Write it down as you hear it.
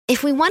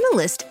If we want to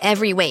list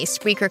every way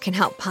Spreaker can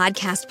help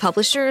podcast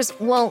publishers,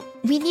 well,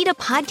 we need a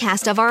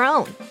podcast of our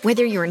own.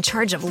 Whether you're in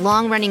charge of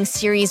long-running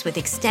series with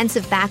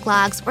extensive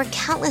backlogs or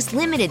countless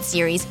limited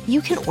series,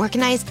 you can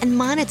organize and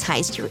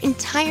monetize your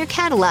entire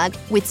catalog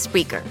with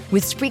Spreaker.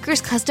 With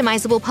Spreaker's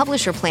customizable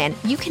publisher plan,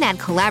 you can add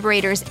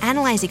collaborators,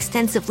 analyze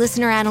extensive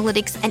listener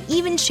analytics, and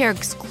even share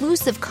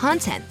exclusive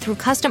content through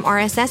custom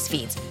RSS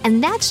feeds.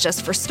 And that's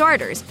just for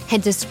starters.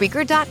 Head to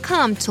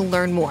Spreaker.com to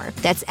learn more.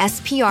 That's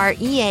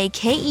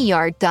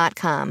Spreaker.com.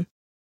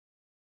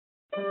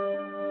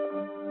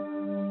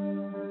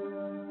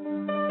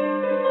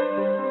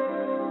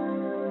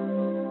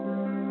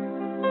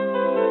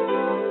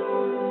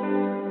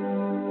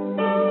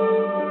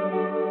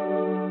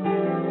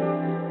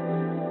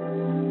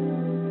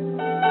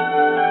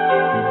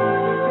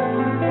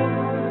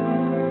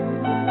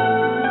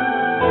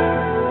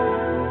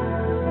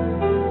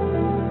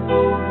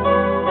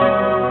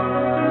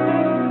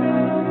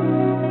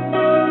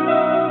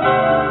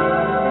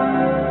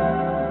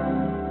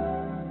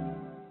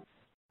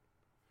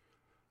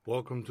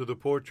 Welcome to the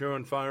Porch here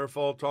on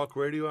Firefall Talk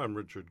Radio. I'm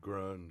Richard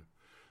Grund.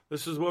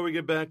 This is where we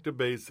get back to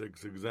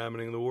basics,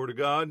 examining the Word of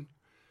God,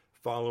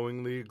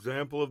 following the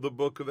example of the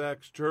Book of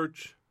Acts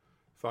Church,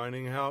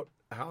 finding out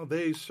how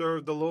they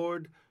served the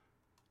Lord,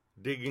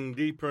 digging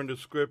deeper into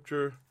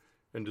Scripture,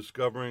 and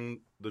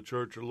discovering the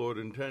church the Lord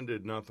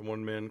intended, not the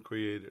one man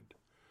created.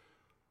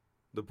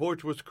 The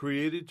Porch was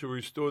created to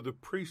restore the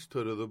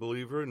priesthood of the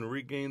believer and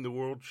regain the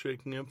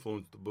world-shaking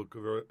influence the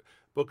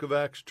Book of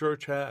Acts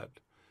Church had.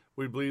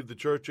 We believe the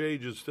church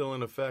age is still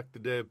in effect. The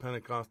day of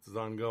Pentecost is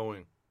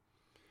ongoing.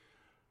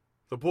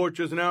 The Porch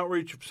is an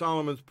outreach of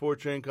Solomon's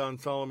Porch, Inc. on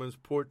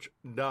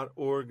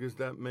solomonsporch.org is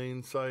that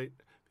main site.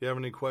 If you have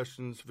any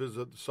questions,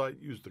 visit the site,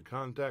 use the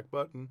contact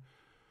button.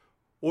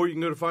 Or you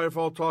can go to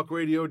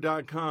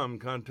firefalltalkradio.com.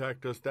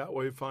 Contact us that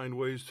way. Find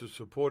ways to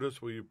support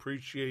us. We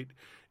appreciate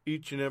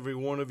each and every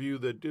one of you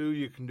that do.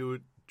 You can do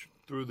it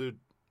through the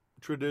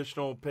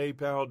traditional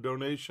PayPal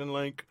donation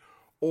link,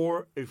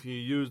 or if you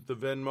use the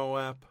Venmo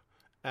app,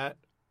 at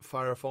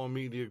Firefall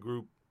Media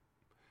Group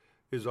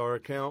is our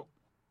account.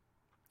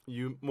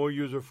 More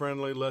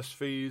user-friendly, less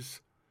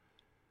fees.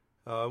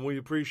 We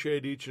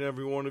appreciate each and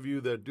every one of you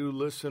that do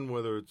listen,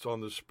 whether it's on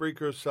the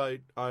Spreaker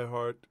site,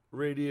 iHeart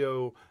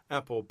Radio,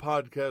 Apple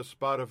Podcasts,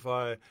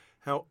 Spotify.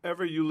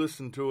 However you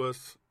listen to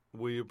us,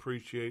 we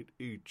appreciate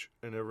each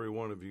and every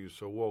one of you,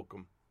 so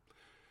welcome.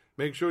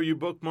 Make sure you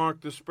bookmark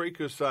the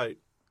Spreaker site.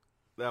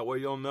 That way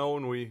you'll know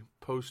when we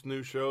post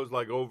new shows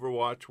like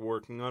Overwatch,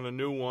 working on a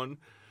new one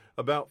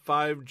about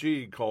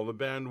 5G called The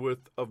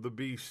Bandwidth of the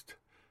Beast.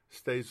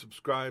 Stay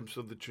subscribed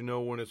so that you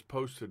know when it's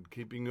posted,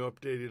 keeping you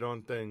updated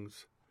on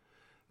things.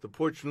 The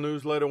Porch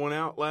newsletter went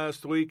out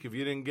last week. If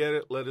you didn't get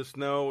it, let us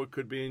know. It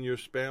could be in your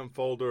spam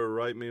folder or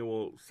write me.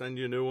 We'll send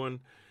you a new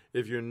one.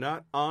 If you're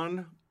not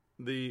on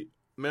the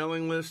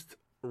mailing list,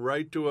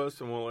 write to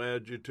us and we'll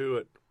add you to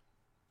it.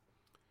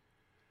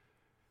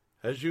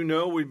 As you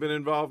know, we've been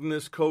involved in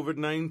this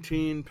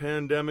COVID-19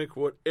 pandemic,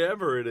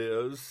 whatever it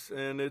is,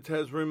 and it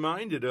has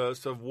reminded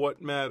us of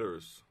what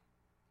matters,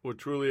 what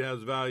truly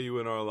has value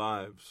in our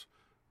lives,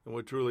 and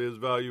what truly has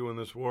value in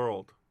this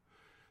world.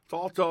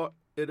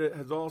 It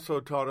has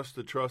also taught us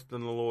to trust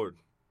in the Lord.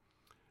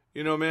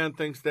 You know, man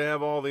thinks they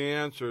have all the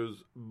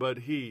answers, but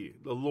He,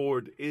 the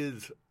Lord,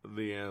 is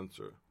the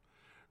answer.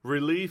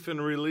 Relief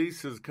and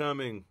release is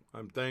coming.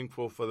 I'm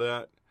thankful for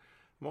that.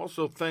 I'm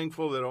also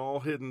thankful that all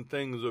hidden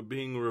things are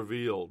being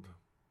revealed.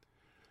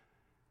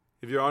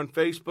 If you're on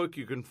Facebook,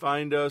 you can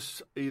find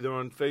us either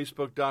on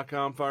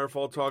facebook.com,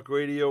 Firefall Talk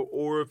Radio,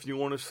 or if you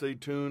want to stay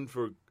tuned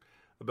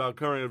about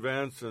current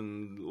events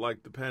and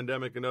like the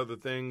pandemic and other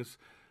things,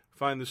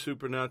 find the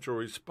Supernatural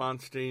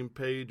Response Team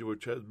page,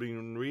 which has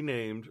been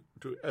renamed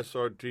to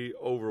SRT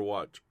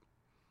Overwatch.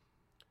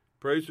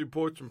 Praise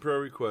reports and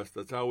prayer requests.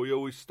 That's how we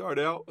always start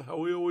out, how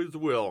we always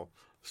will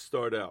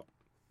start out.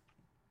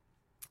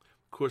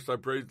 Of course, I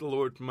praise the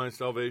Lord for my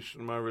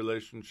salvation, my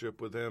relationship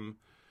with Him.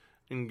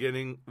 In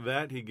getting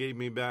that, He gave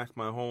me back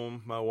my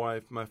home, my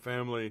wife, my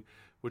family,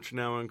 which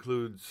now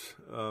includes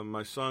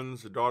my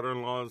sons,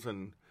 daughter-in-laws,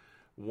 and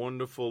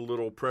wonderful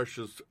little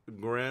precious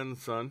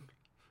grandson.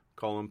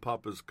 Call him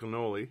Papa's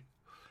Cannoli.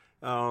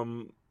 I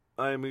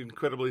am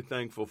incredibly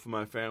thankful for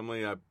my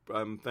family.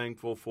 I'm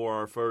thankful for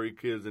our furry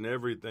kids and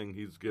everything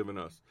He's given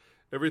us.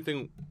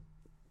 Everything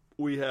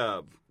we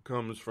have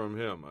comes from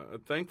Him.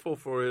 I'm thankful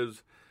for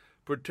His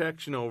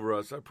protection over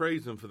us. I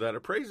praise Him for that. I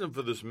praise Him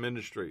for this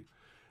ministry.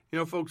 You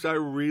know, folks, I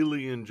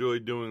really enjoy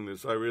doing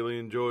this. I really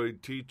enjoy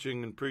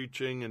teaching and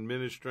preaching and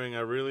ministering.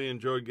 I really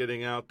enjoy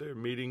getting out there,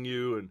 meeting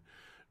you, and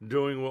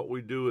doing what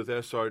we do with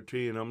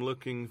SRT. And I'm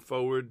looking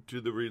forward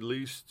to the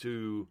release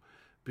to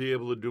be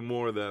able to do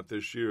more of that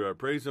this year. I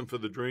praise Him for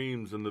the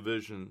dreams and the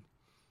vision,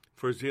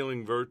 for His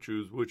healing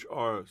virtues, which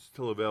are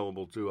still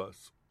available to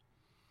us.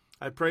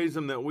 I praise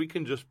Him that we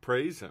can just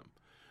praise Him.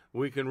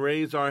 We can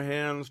raise our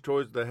hands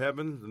towards the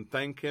heavens and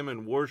thank Him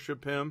and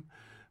worship Him.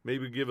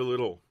 Maybe give a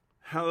little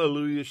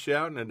hallelujah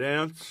shout and a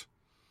dance.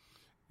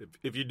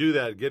 If you do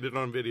that, get it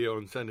on video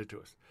and send it to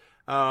us.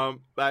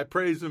 I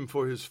praise him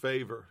for his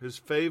favor. His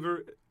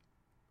favor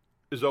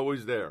is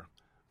always there.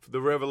 For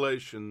the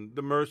revelation,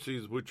 the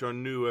mercies which are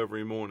new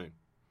every morning.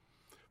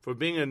 For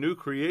being a new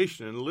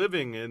creation and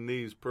living in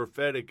these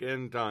prophetic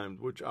end times,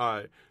 which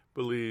I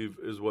believe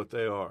is what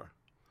they are.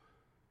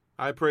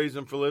 I praise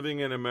him for living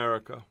in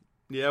America.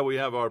 Yeah, we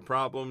have our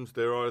problems.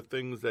 There are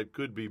things that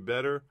could be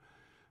better.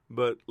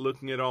 But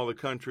looking at all the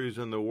countries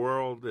in the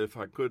world, if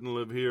I couldn't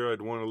live here,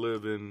 I'd want to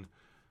live in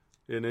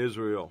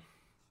Israel.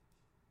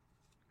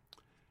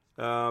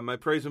 I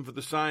praise him for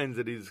the signs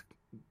that he's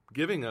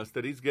giving us,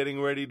 that he's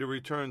getting ready to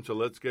return, so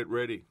let's get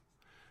ready.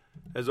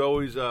 As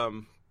always,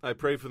 I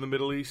pray for the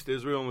Middle East,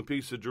 Israel, and the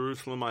peace of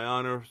Jerusalem. I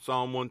honor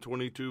Psalm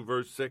 122,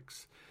 verse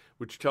 6,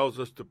 which tells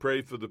us to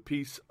pray for the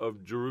peace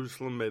of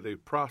Jerusalem. May they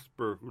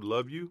prosper who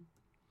love you.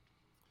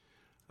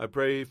 I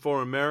pray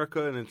for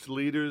America and its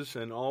leaders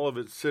and all of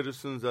its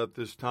citizens at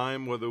this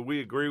time, whether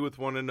we agree with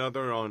one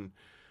another on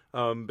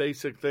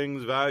basic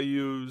things,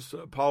 values,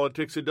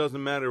 politics, it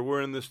doesn't matter.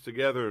 We're in this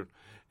together,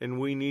 and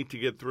we need to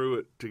get through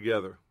it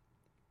together.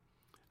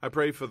 I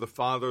pray for the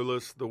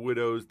fatherless, the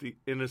widows, the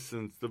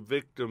innocents, the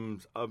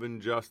victims of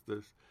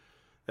injustice.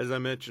 As I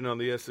mentioned on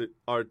the SRT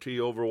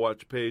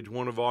Overwatch page,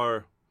 one of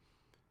our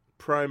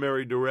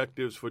primary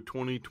directives for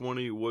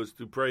 2020 was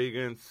to pray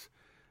against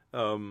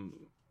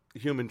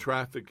human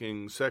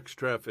trafficking, sex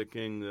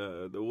trafficking,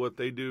 what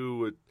they do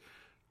with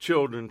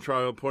children,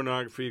 child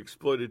pornography,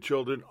 exploited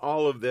children.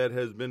 All of that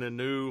has been a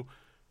new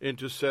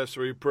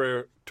intercessory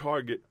prayer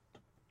target.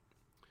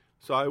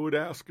 So I would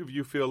ask if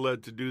you feel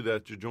led to do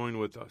that, to join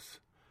with us.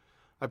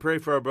 I pray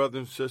for our brothers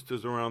and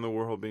sisters around the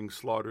world being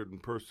slaughtered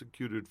and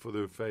persecuted for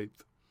their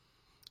faith.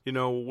 You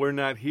know, we're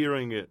not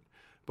hearing it,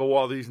 but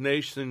while these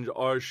nations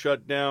are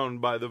shut down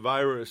by the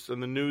virus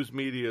and the news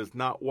media is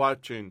not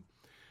watching,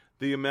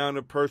 the amount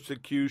of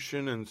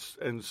persecution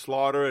and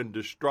slaughter and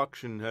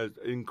destruction has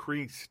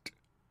increased.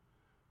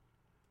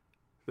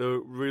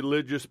 The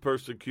religious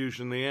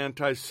persecution, the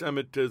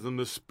anti-Semitism,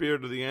 the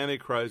spirit of the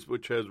Antichrist,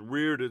 which has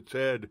reared its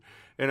head,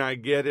 and I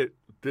get it.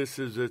 This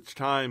is its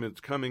time.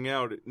 It's coming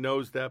out. It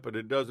knows that, but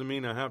it doesn't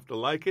mean I have to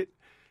like it,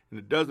 and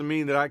it doesn't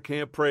mean that I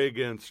can't pray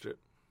against it.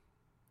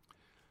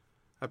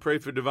 I pray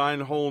for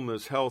divine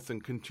wholeness, health,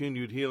 and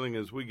continued healing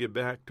as we get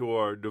back to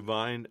our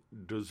divine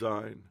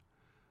design,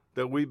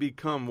 that we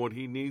become what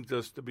he needs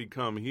us to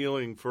become,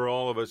 healing for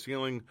all of us,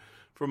 healing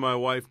for my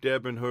wife,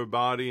 Deb, and her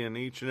body, and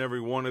each and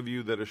every one of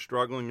you that are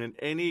struggling in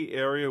any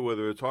area,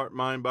 whether it's heart,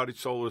 mind, body,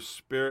 soul, or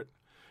spirit.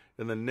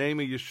 In the name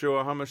of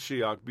Yeshua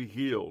HaMashiach, be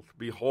healed,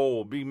 be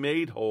whole, be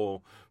made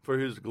whole for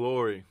his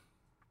glory.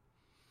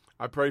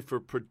 I pray for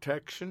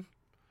protection,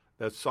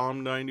 that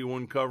Psalm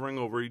 91 covering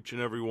over each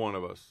and every one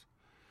of us.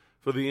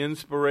 For the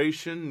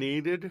inspiration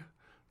needed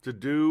to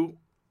do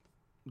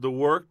the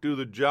work, do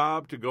the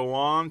job, to go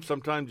on,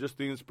 sometimes just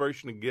the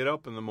inspiration to get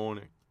up in the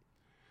morning.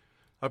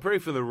 I pray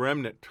for the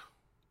remnant.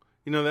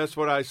 You know, that's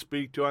what I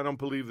speak to. I don't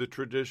believe the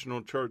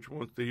traditional church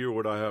wants to hear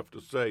what I have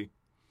to say.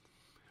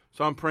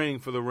 So I'm praying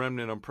for the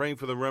remnant. I'm praying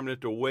for the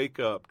remnant to wake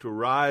up, to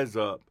rise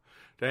up,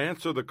 to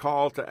answer the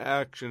call to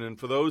action, and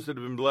for those that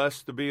have been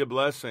blessed to be a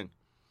blessing.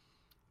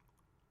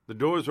 The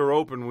doors are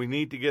open. We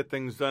need to get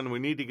things done. We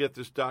need to get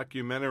this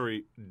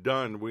documentary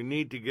done. We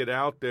need to get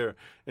out there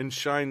and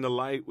shine the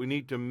light. We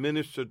need to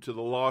minister to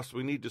the lost.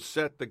 We need to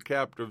set the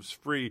captives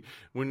free.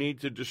 We need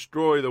to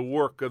destroy the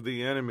work of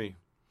the enemy.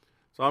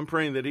 So I'm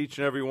praying that each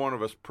and every one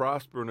of us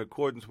prosper in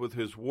accordance with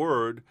his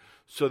word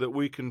so that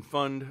we can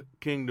fund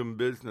kingdom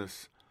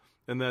business,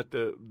 and that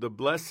the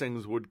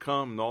blessings would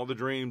come, all the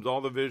dreams,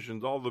 all the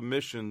visions, all the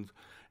missions.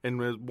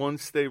 And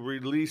once they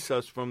release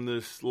us from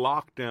this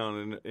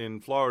lockdown in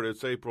Florida,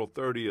 it's April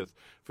 30th.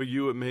 For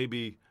you, it may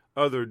be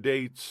other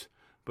dates,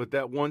 but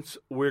that once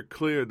we're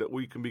clear that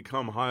we can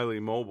become highly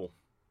mobile.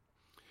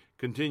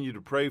 Continue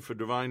to pray for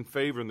divine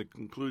favor in the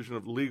conclusion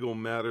of legal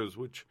matters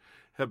which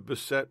have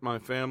beset my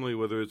family,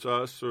 whether it's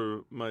us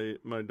or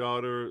my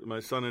daughter, my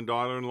son and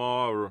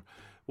daughter-in-law, or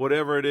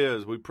whatever it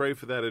is. We pray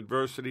for that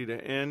adversity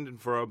to end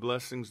and for our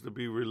blessings to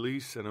be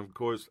released. And, of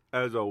course,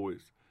 as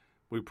always,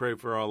 we pray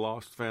for our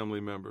lost family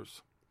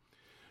members.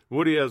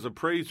 Woody has a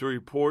praise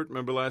report.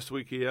 Remember last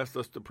week he asked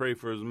us to pray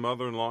for his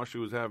mother-in-law. She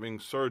was having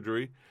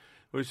surgery.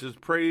 He says,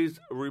 praise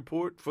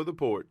report for the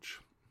Porch.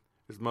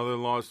 His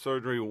mother-in-law's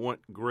surgery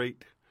went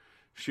great.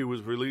 She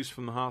was released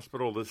from the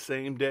hospital the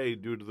same day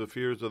due to the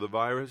fears of the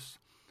virus.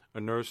 A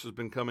nurse has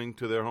been coming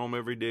to their home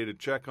every day to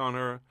check on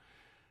her.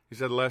 He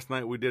said, last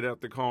night we did have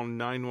to call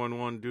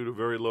 911 due to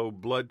very low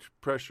blood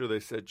pressure. They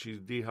said she's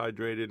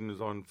dehydrated and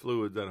is on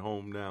fluids at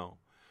home now.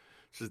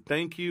 He says,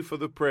 thank you for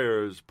the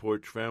prayers,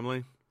 Porch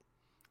family.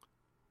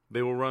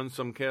 They will run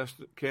some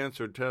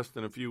cancer test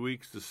in a few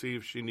weeks to see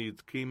if she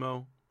needs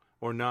chemo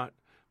or not,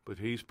 but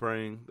he's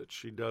praying that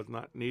she does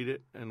not need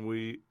it, and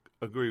we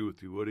agree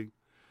with you, Woody.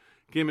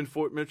 Kim in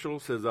Fort Mitchell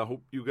says, I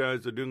hope you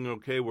guys are doing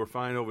okay. We're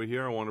fine over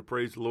here. I want to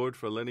praise the Lord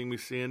for letting me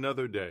see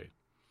another day,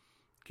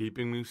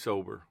 keeping me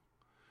sober.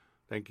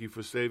 Thank you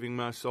for saving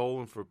my soul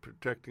and for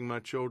protecting my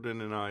children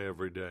and I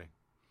every day.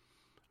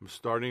 I'm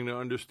starting to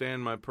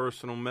understand my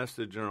personal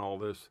message in all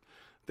this.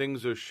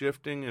 Things are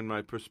shifting and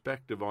my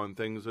perspective on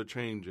things are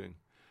changing.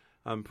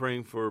 I'm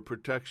praying for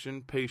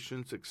protection,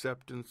 patience,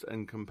 acceptance,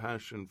 and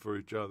compassion for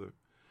each other.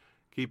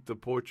 Keep the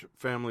Porch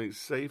family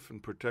safe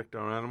and protect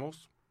our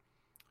animals.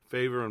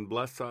 Favor and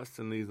bless us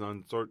in these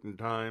uncertain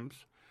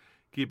times.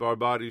 Keep our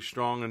bodies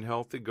strong and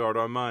healthy. Guard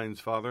our minds,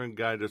 Father, and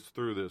guide us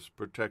through this.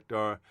 Protect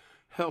our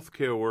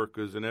healthcare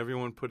workers and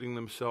everyone putting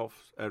themselves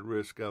at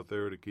risk out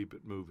there to keep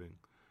it moving.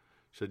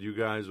 Said, you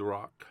guys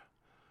rock.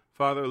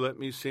 Father, let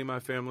me see my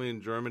family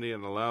in Germany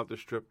and allow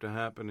this trip to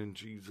happen in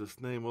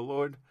Jesus' name. Oh,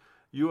 Lord,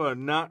 you are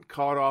not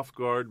caught off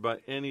guard by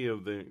any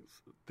of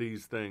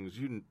these things.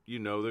 You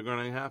know they're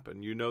going to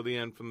happen. You know the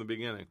end from the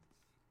beginning.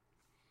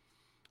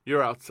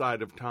 You're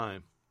outside of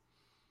time.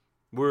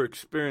 We're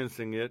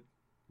experiencing it,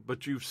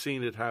 but you've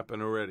seen it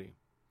happen already.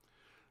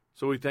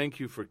 So we thank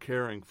you for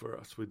caring for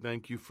us. We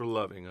thank you for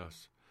loving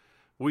us.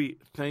 We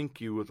thank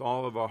you with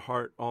all of our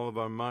heart, all of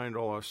our mind,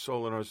 all our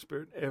soul and our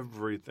spirit,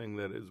 everything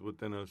that is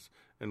within us,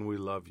 and we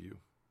love you.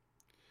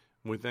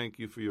 We thank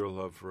you for your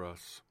love for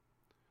us.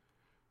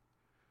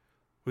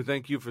 We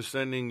thank you for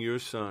sending your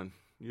Son,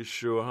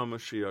 Yeshua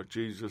HaMashiach,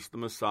 Jesus the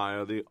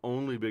Messiah, the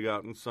only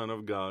begotten Son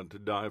of God, to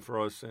die for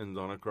our sins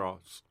on a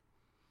cross,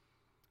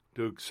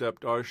 to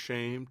accept our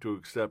shame, to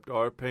accept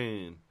our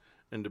pain,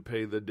 and to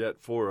pay the debt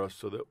for us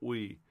so that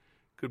we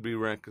could be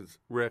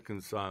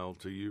reconciled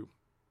to you.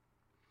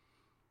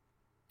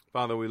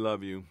 Father, we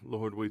love you.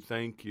 Lord, we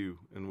thank you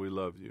and we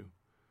love you.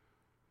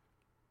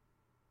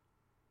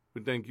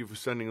 We thank you for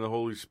sending the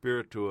Holy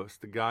Spirit to us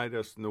to guide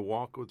us and to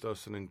walk with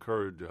us and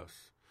encourage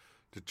us,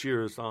 to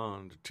cheer us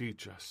on, to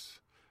teach us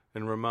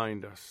and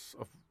remind us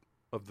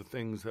of the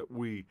things that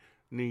we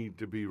need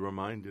to be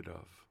reminded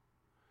of.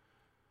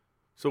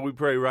 So we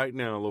pray right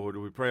now, Lord,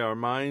 we pray our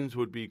minds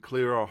would be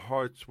clear, our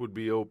hearts would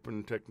be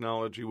open,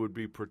 technology would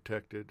be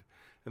protected,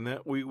 and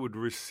that we would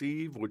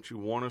receive what you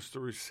want us to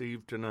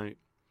receive tonight.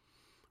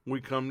 We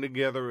come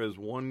together as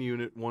one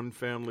unit, one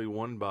family,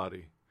 one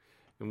body,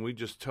 and we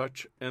just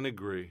touch and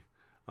agree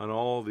on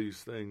all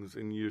these things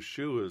in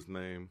Yeshua's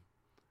name.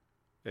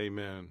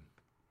 Amen.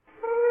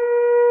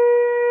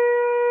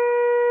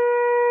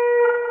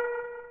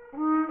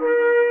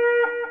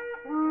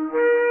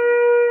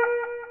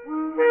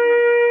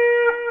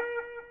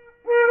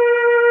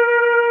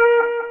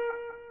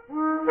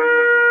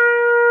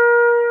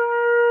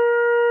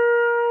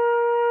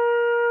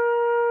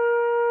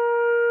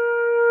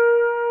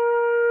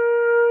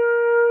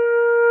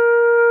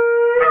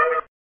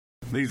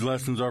 These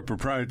lessons are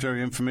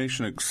proprietary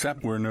information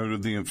except where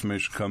noted the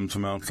information comes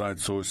from outside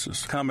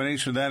sources.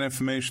 Combination of that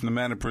information, the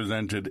matter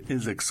presented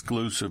is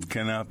exclusive,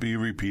 cannot be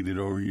repeated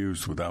or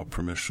used without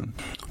permission.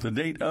 The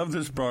date of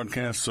this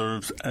broadcast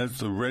serves as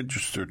the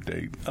registered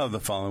date of the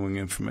following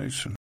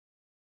information.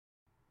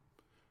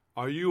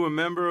 Are you a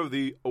member of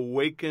the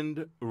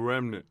awakened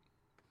remnant?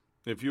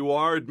 If you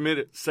are, admit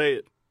it, say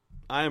it.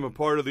 I am a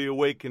part of the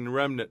awakened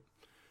remnant.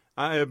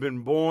 I have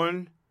been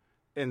born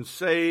and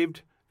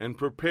saved and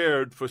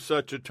prepared for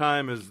such a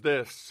time as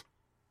this.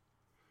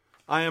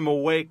 I am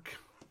awake.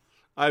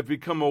 I've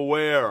become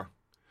aware.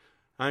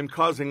 I'm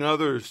causing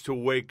others to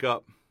wake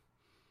up.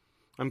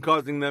 I'm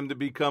causing them to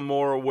become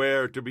more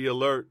aware, to be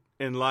alert,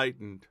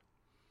 enlightened.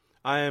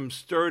 I am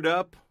stirred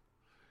up,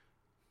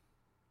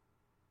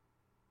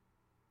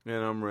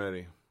 and I'm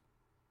ready.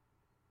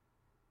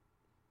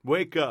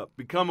 Wake up,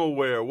 become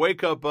aware,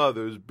 wake up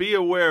others, be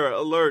aware,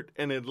 alert,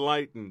 and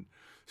enlightened.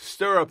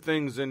 Stir up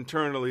things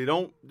internally.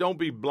 Don't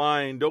be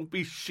blind. Don't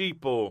be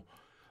sheeple.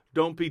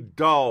 Don't be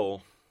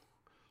dull.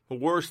 The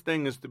worst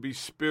thing is to be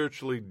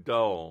spiritually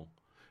dull.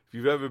 If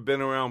you've ever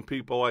been around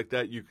people like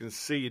that, you can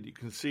see it. You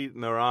can see it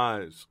in their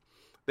eyes.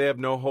 They have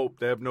no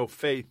hope. They have no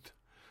faith.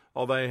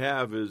 All they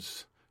have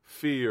is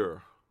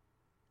fear.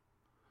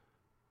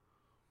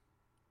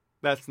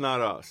 That's not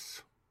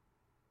us.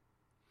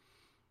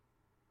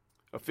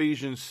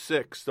 Ephesians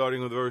 6,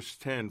 starting with verse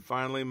 10.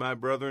 Finally, my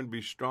brethren,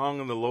 be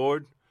strong in the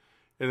Lord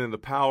and in the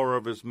power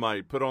of his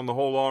might. Put on the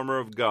whole armor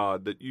of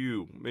God, that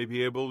you may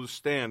be able to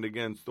stand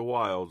against the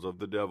wiles of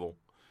the devil.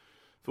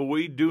 For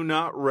we do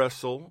not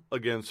wrestle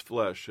against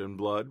flesh and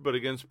blood, but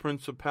against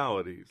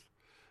principalities,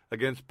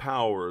 against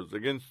powers,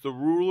 against the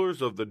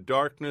rulers of the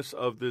darkness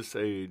of this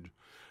age,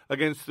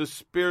 against the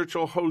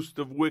spiritual host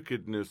of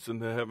wickedness in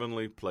the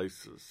heavenly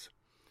places.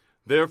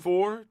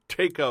 Therefore,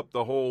 take up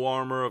the whole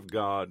armor of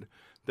God,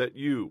 that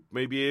you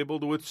may be able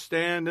to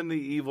withstand in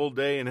the evil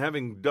day, and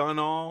having done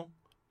all,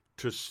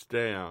 to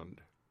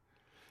stand.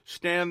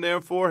 Stand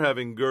therefore,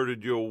 having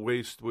girded your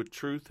waist with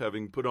truth,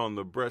 having put on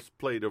the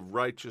breastplate of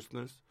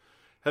righteousness,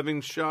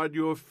 having shod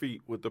your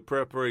feet with the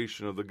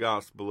preparation of the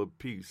gospel of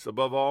peace.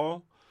 Above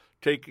all,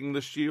 taking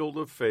the shield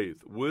of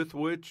faith, with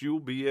which you'll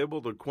be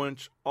able to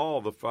quench all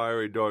the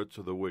fiery darts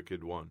of the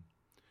wicked one.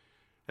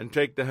 And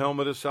take the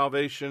helmet of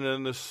salvation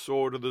and the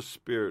sword of the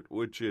Spirit,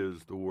 which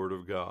is the word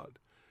of God.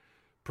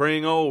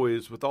 Praying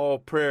always with all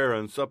prayer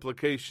and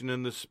supplication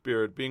in the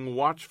Spirit, being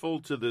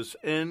watchful to this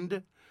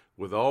end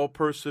with all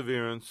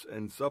perseverance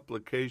and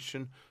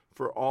supplication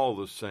for all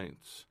the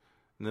saints.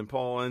 And then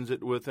Paul ends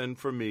it with, and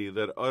for me,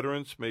 that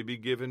utterance may be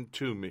given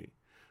to me,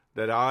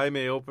 that I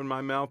may open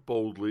my mouth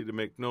boldly to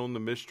make known the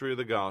mystery of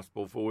the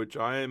gospel, for which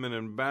I am an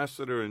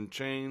ambassador in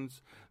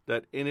chains,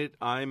 that in it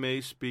I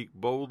may speak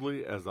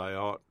boldly as I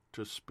ought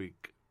to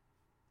speak.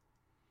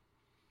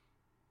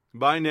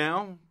 By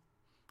now,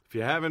 if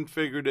you haven't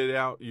figured it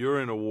out,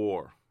 you're in a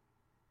war.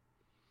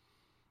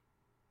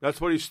 That's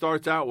what he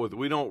starts out with.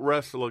 We don't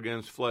wrestle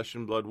against flesh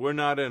and blood. We're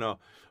not in a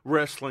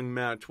wrestling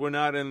match. We're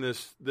not in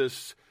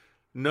this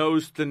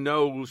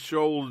nose-to-nose,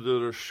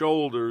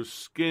 shoulder-to-shoulder,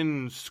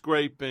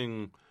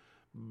 skin-scraping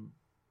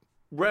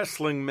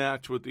wrestling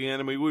match with the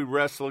enemy. We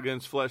wrestle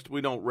against flesh. We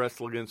don't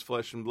wrestle against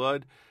flesh and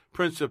blood.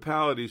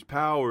 Principalities,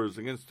 powers,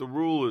 against the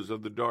rulers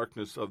of the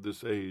darkness of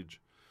this age,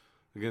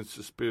 against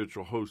the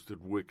spiritual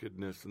hosted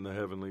wickedness in the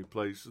heavenly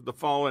places, the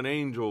fallen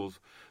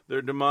angels,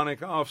 their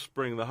demonic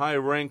offspring, the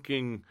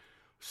high-ranking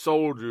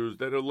soldiers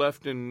that are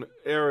left in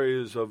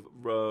areas of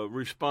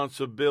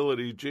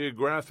responsibility,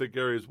 geographic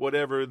areas,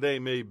 whatever they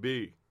may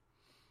be.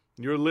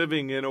 You're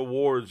living in a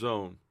war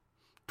zone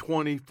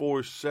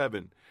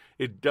 24/7.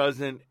 It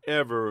doesn't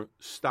ever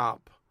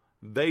stop.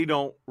 They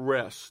don't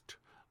rest.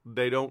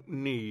 They don't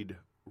need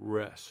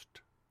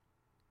rest.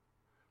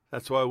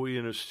 That's why we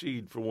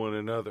intercede for one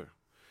another,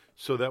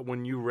 so that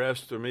when you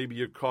rest, or maybe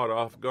you're caught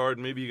off guard,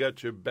 maybe you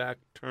got your back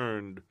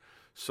turned,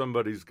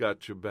 somebody's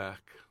got your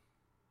back.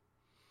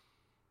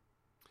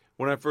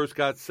 When I first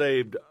got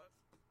saved,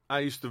 I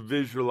used to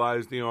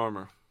visualize the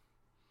armor.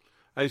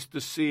 I used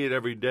to see it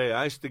every day.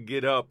 I used to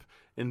get up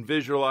and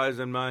visualize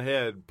in my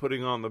head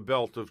putting on the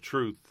belt of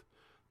truth,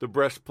 the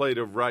breastplate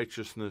of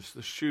righteousness,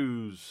 the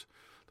shoes,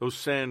 those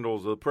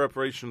sandals, the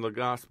preparation of the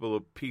gospel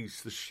of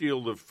peace, the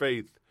shield of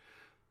faith,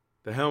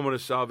 the helmet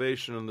of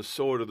salvation, and the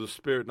sword of the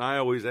Spirit. And I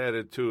always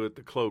added to it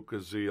the cloak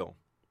of zeal.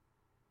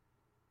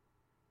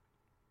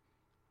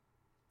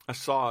 I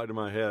saw it in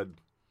my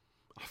head.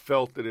 I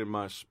felt it in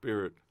my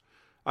spirit.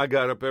 I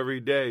got up every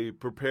day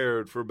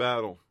prepared for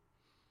battle.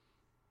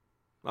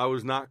 I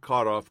was not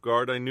caught off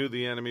guard. I knew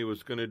the enemy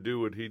was going to do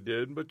what he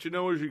did. But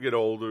as you get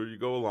older, you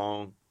go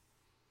along,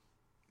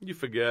 you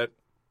forget.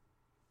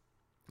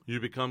 You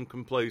become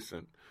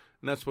complacent.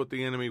 And that's what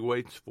the enemy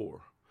waits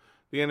for.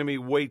 The enemy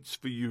waits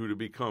for you to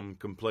become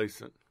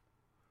complacent.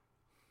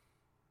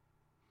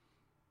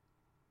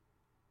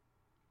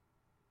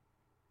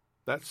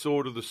 That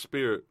sword of the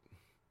Spirit,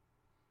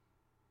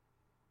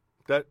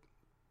 that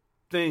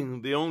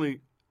thing, the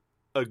only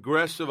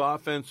aggressive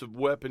offensive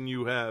weapon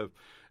you have.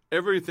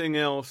 Everything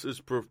else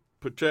is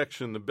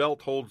protection. The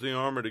belt holds the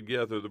armor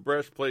together. The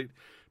breastplate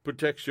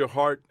protects your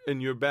heart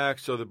and your back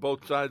so that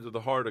both sides of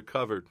the heart are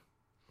covered.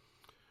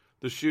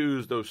 The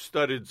shoes, those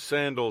studded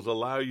sandals,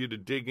 allow you to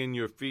dig in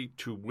your feet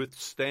to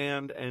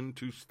withstand and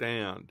to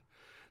stand.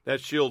 That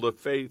shield of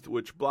faith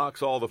which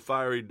blocks all the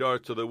fiery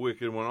darts of the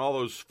wicked one, all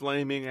those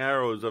flaming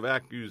arrows of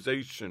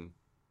accusation.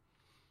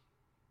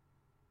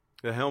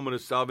 The helmet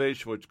of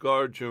salvation which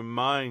guards your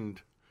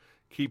mind,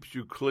 keeps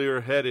you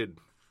clear-headed.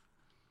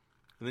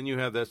 And then you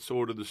have that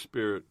sword of the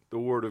Spirit, the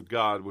Word of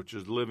God, which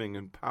is living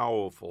and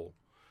powerful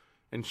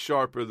and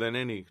sharper than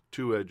any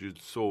two-edged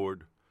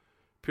sword,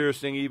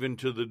 piercing even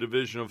to the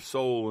division of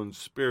soul and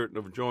spirit and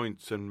of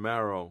joints and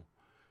marrow,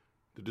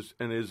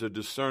 and is a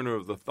discerner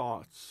of the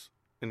thoughts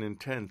and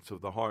intents of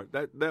the heart.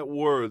 That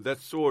word, that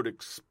sword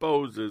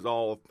exposes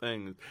all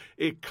things.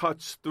 It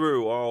cuts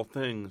through all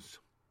things.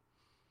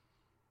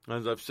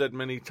 As I've said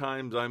many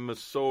times, I'm a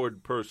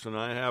sword person.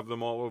 I have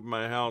them all over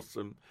my house,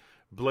 and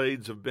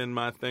blades have been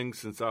my thing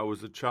since I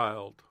was a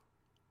child.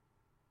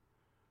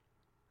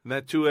 And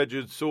that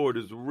two-edged sword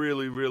is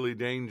really, really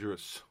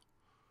dangerous.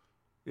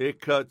 It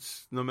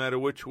cuts no matter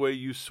which way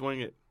you swing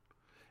it.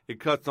 It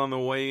cuts on the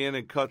way in,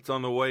 it cuts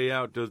on the way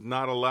out, does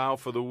not allow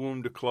for the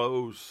wound to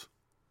close.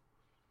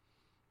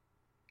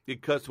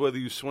 It cuts whether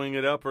you swing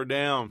it up or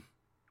down.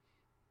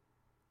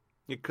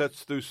 It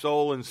cuts through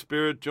soul and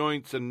spirit,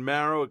 joints and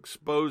marrow,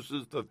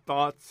 exposes the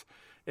thoughts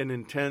and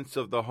intents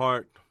of the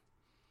heart.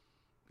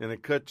 And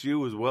it cuts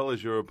you as well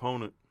as your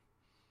opponent.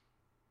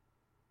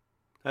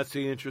 That's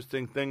the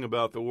interesting thing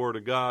about the Word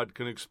of God. It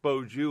can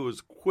expose you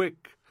as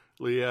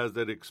quickly as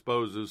it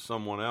exposes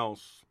someone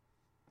else.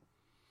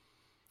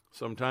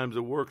 Sometimes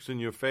it works in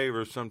your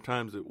favor.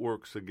 Sometimes it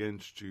works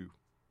against you.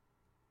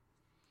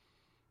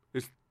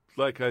 It's,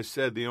 like I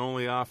said, the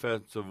only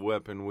offensive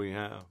weapon we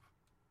have.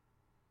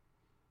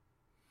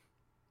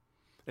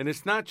 And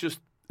it's not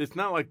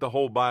like the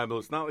whole Bible.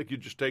 It's not like you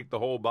just take the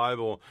whole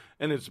Bible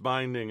and it's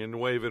binding and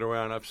wave it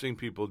around. I've seen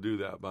people do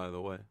that, by the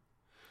way.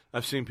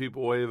 I've seen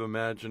people wave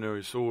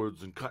imaginary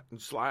swords and cut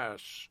and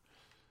slash.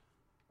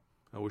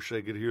 I wish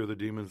they could hear the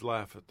demons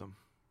laugh at them.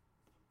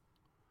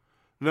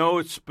 No,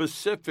 it's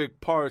specific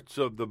parts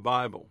of the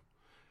Bible,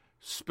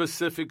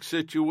 specific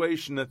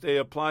situation that they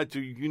apply to.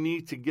 You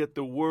need to get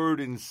the Word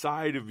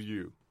inside of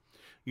you.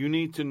 You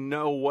need to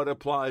know what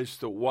applies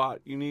to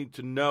what. You need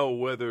to know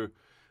whether...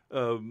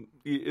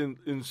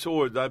 in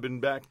swords, I've been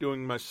back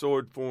doing my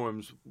sword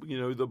forms,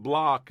 the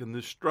block and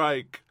the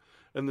strike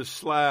and the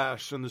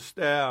slash and the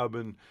stab,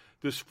 and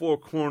there's four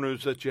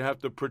corners that you have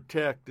to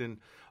protect, and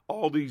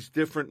all these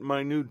different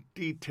minute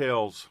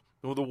details.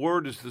 Well, the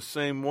Word is the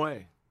same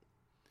way.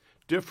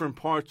 Different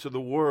parts of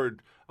the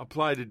Word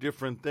apply to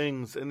different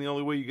things, and the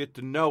only way you get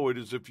to know it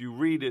is if you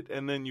read it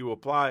and then you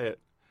apply it.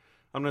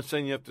 I'm not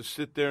saying you have to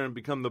sit there and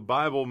become the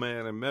Bible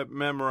man and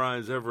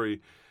memorize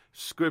every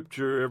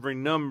scripture, every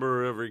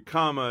number, every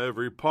comma,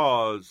 every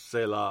pause,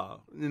 Selah.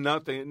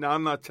 Nothing. Now,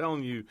 I'm not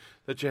telling you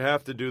that you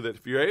have to do that.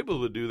 If you're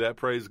able to do that,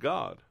 praise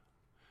God.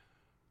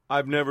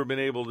 I've never been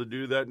able to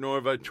do that, nor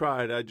have I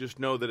tried. I just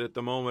know that at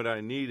the moment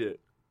I need it,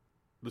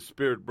 the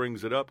Spirit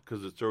brings it up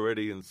because it's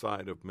already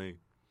inside of me.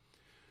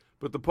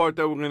 But the part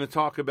that we're going to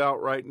talk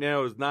about right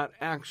now is not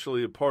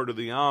actually a part of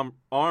the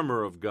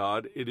armor of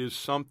God. It is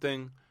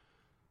something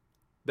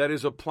that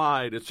is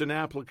applied. It's an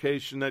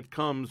application that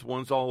comes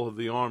once all of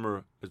the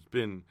armor has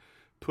been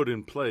put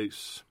in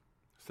place.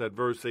 It's that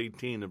verse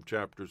 18 of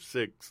chapter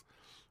 6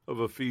 of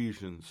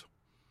Ephesians.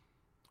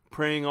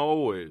 Praying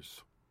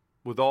always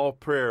with all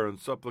prayer and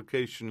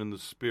supplication in the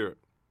Spirit,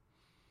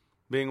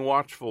 being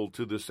watchful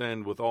to this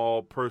end with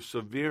all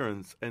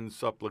perseverance and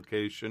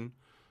supplication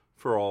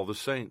for all the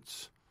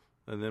saints.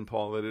 And then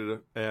Paul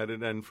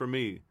added, and for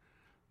me,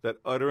 that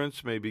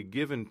utterance may be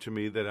given to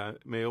me, that I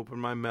may open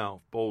my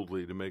mouth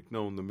boldly to make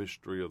known the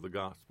mystery of the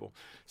gospel.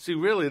 See,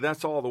 really,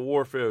 that's all the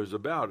warfare is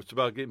about. It's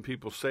about getting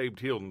people saved,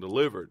 healed, and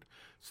delivered.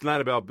 It's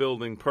not about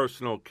building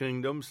personal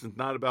kingdoms. It's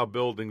not about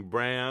building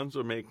brands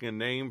or making a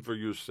name for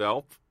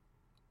yourself.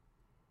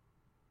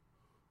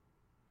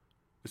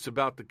 It's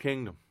about the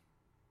kingdom.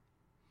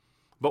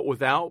 But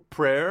without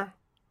prayer,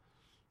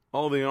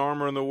 all the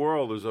armor in the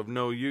world is of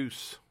no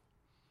use.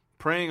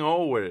 Praying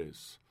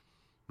always,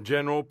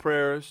 general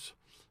prayers,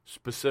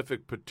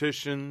 specific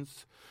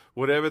petitions,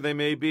 whatever they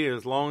may be,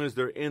 as long as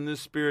they're in the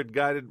Spirit,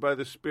 guided by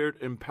the Spirit,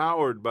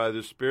 empowered by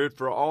the Spirit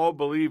for all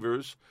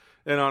believers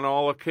and on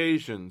all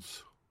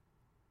occasions.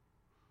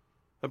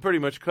 That pretty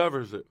much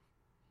covers it.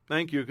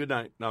 Thank you. Good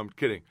night. No, I'm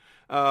kidding.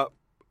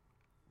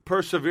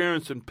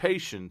 Perseverance and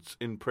patience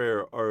in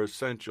prayer are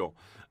essential.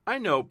 I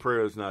know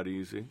prayer is not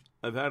easy.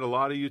 I've had a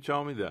lot of you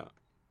tell me that.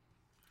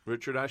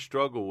 Richard, I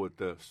struggle with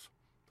this.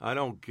 I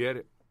don't get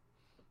it.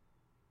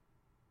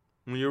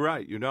 Well, you're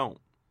right, you don't.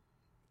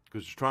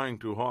 Because you're trying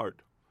too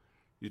hard.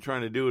 You're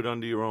trying to do it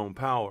under your own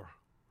power.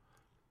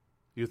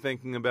 You're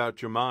thinking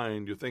about your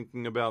mind. You're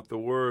thinking about the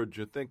words.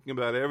 You're thinking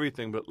about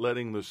everything but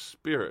letting the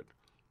Spirit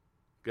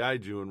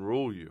guide you and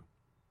rule you.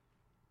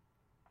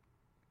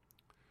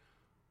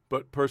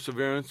 But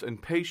perseverance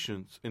and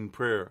patience in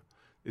prayer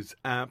is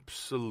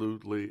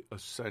absolutely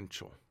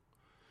essential.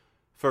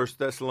 1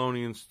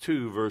 Thessalonians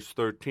 2, verse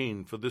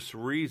 13, for this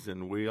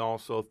reason we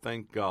also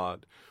thank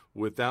God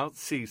without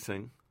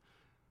ceasing,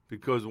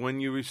 because when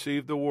you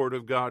received the word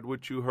of God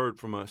which you heard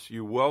from us,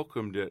 you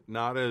welcomed it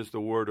not as the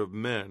word of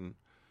men,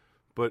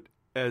 but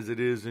as it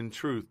is in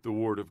truth the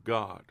word of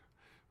God,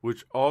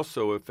 which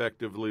also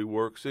effectively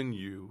works in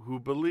you who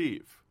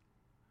believe.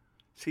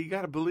 See, you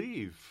got to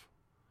believe.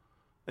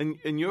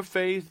 And your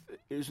faith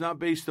is not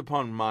based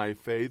upon my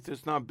faith.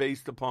 It's not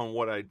based upon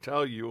what I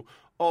tell you,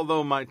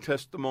 although my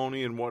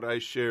testimony and what I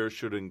share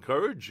should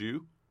encourage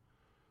you.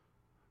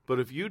 But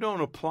if you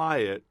don't apply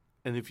it,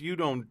 and if you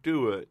don't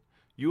do it,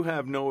 you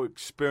have no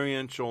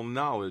experiential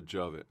knowledge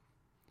of it.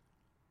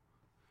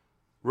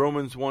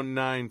 Romans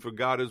 1:9, for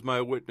God is my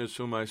witness,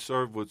 whom I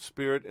serve with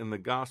spirit in the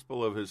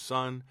gospel of his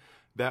Son,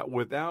 that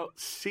without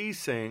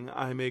ceasing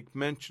I make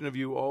mention of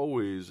you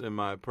always in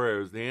my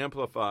prayers. The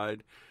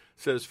Amplified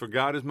says, for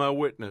God is my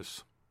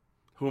witness,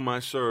 whom I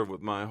serve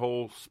with my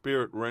whole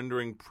spirit,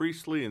 rendering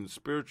priestly and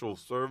spiritual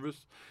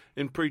service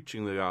in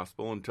preaching the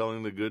gospel and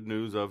telling the good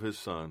news of his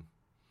Son.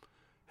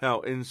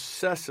 How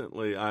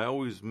incessantly I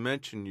always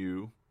mention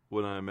you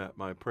when I'm at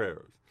my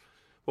prayers.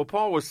 Well,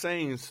 Paul was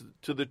saying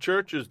to the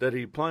churches that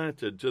he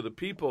planted, to the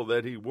people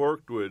that he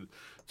worked with,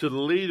 to the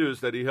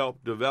leaders that he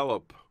helped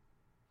develop,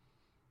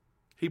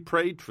 he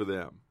prayed for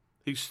them.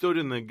 He stood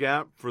in the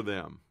gap for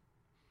them.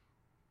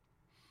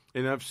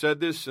 And I've said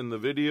this in the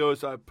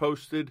videos I've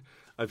posted.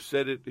 I've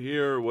said it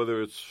here,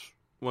 whether it's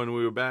when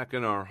we were back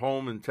in our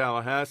home in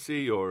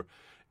Tallahassee or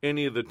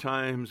any of the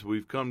times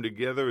we've come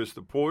together as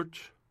the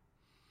Porch.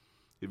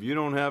 If you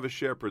don't have a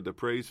shepherd that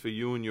prays for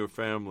you and your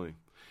family,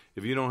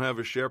 if you don't have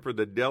a shepherd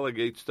that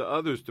delegates to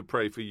others to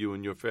pray for you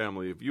and your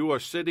family, if you are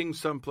sitting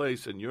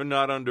someplace and you're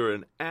not under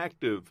an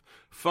active,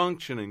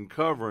 functioning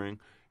covering,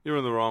 you're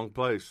in the wrong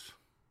place.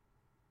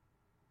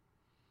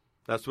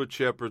 That's what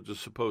shepherds are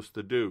supposed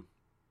to do.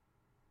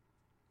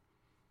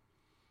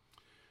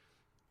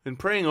 And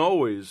praying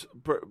always,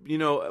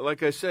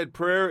 like I said,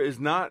 prayer is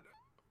not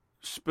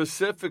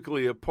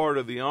specifically a part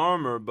of the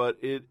armor, but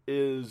it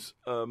is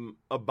a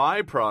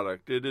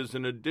byproduct. It is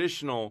an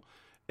additional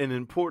and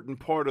important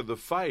part of the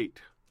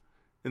fight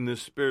in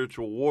this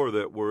spiritual war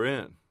that we're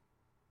in.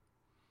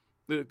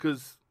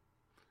 Because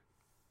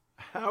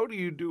how do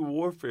you do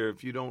warfare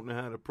if you don't know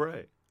how to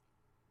pray?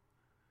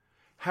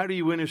 How do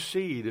you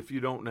intercede if you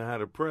don't know how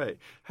to pray?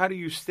 How do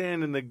you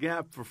stand in the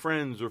gap for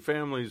friends or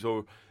families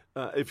or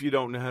if you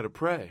don't know how to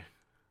pray?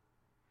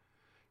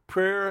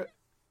 Prayer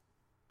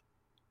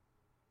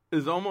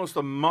is almost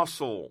a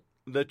muscle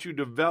that you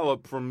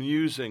develop from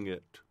using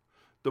it.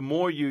 The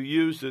more you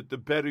use it, the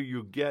better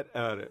you get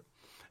at it.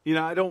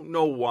 I don't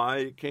know why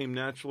it came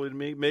naturally to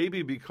me.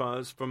 Maybe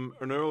because from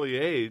an early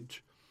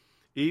age,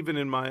 even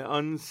in my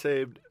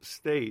unsaved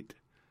state,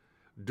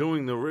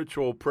 doing the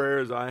ritual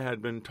prayers I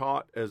had been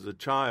taught as a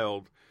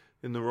child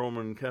in the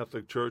Roman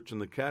Catholic Church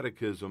and the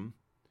Catechism,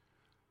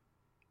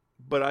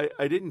 but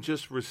I didn't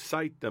just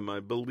recite them. I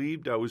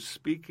believed I was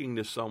speaking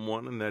to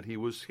someone and that he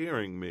was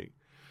hearing me.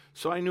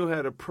 So I knew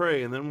how to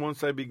pray, and then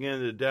once I began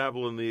to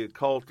dabble in the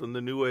occult and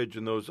the New Age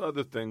and those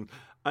other things,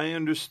 I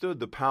understood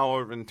the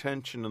power of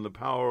intention and the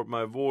power of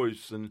my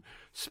voice and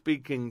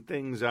speaking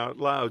things out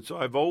loud. So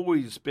I've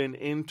always been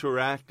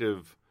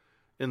interactive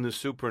in the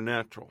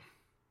supernatural.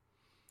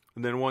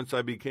 And then once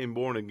I became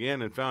born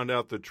again and found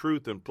out the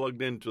truth and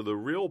plugged into the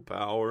real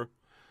power,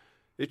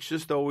 it's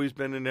just always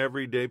been an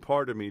everyday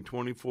part of me,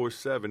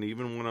 24/7,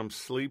 even when I'm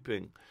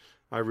sleeping.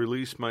 I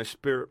release my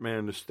spirit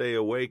man to stay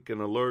awake and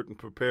alert and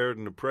prepared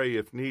and to pray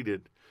if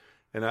needed.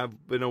 And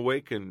I've been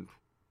awakened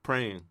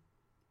praying.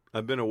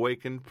 I've been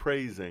awakened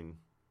praising.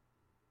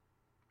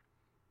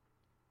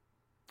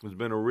 It's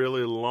been a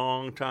really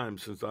long time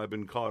since I've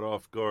been caught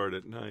off guard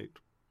at night.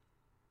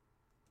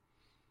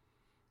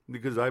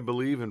 Because I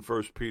believe in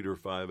 1 Peter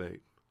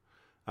 5:8.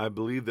 I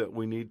believe that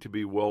we need to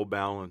be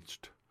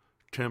well-balanced,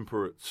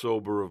 temperate,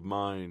 sober of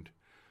mind,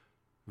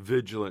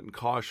 vigilant and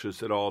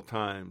cautious at all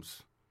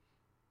times.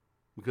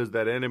 Because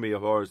that enemy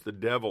of ours, the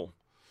devil,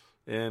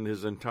 and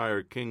his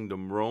entire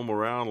kingdom roam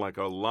around like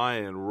a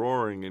lion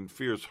roaring in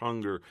fierce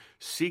hunger,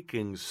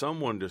 seeking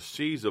someone to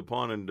seize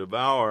upon and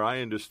devour.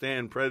 I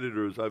understand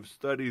predators. I've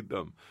studied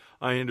them.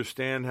 I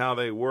understand how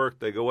they work.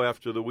 They go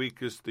after the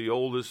weakest, the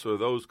oldest, or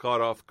those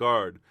caught off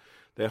guard.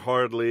 They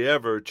hardly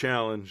ever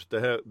challenge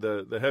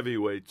the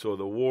heavyweights or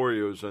the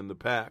warriors and the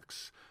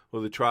packs or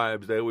the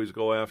tribes. They always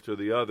go after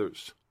the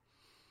others.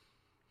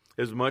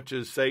 As much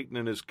as Satan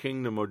and his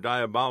kingdom are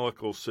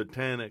diabolical,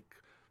 satanic,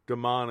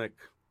 demonic,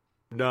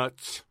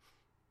 nuts,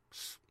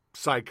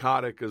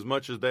 psychotic, as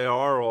much as they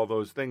are, all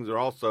those things are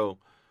also,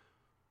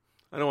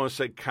 I don't want to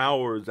say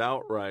cowards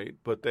outright,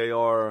 but they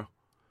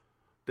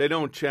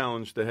don't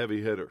challenge the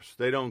heavy hitters.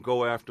 They don't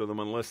go after them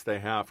unless they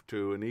have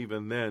to, and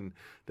even then,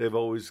 they've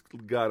always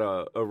got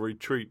a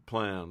retreat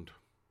planned.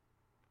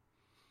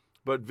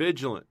 But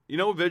vigilant. You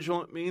know what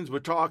vigilant means? We're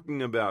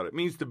talking about it. It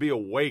means to be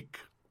awake,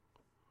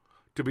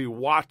 to be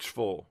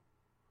watchful.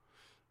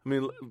 I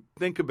mean,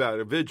 think about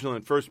it.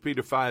 Vigilant, 1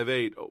 Peter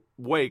 5:8.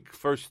 Wake,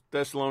 1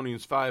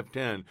 Thessalonians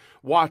 5:10.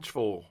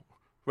 Watchful,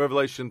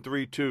 Revelation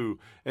 3:2.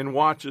 And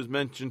watch is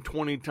mentioned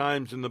 20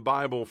 times in the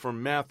Bible,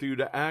 from Matthew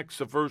to Acts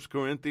to 1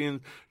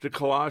 Corinthians to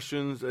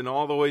Colossians and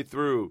all the way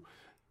through.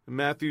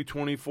 Matthew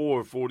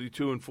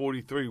 24:42 and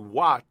 43.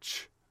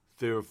 Watch,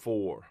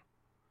 therefore,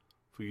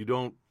 for you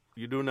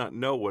do not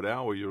know what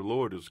hour your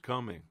Lord is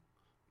coming.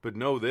 But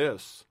know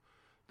this,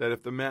 that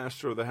if the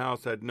master of the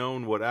house had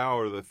known what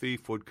hour the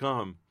thief would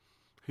come,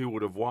 he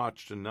would have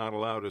watched and not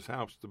allowed his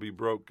house to be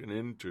broken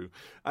into.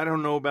 I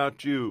don't know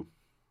about you.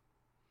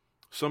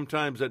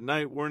 Sometimes at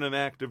night we're in an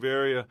active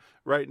area.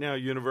 Right now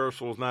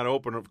Universal is not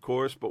open, of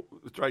course, but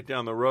it's right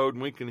down the road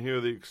and we can hear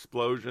the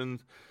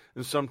explosions.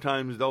 And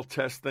sometimes they'll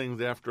test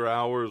things after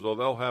hours, or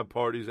they'll have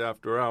parties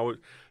after hours.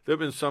 There have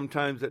been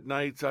sometimes at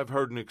nights I've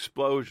heard an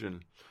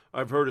explosion.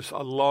 I've heard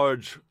a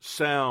large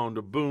sound,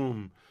 a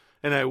boom,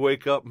 and I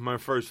wake up and my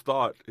first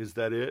thought, is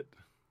that it?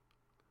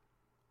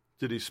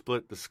 Did he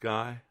split the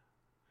sky?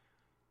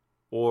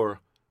 Or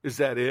is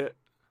that it?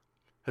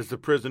 Has the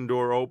prison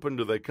door opened?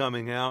 Are they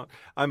coming out?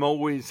 I'm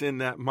always in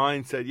that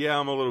mindset. Yeah,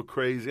 I'm a little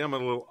crazy. I'm a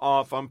little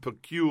off. I'm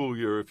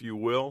peculiar, if you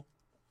will.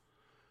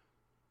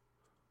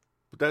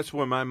 But that's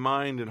where my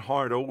mind and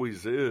heart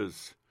always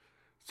is.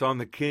 It's on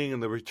the King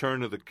and the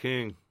return of the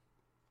King.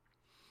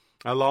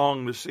 I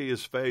long to see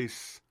his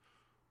face.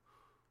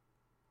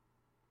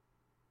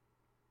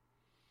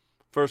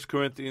 1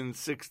 Corinthians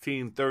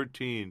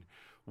 16:13.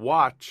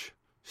 Watch,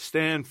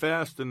 stand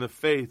fast in the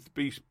faith,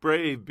 be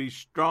brave, be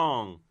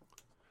strong.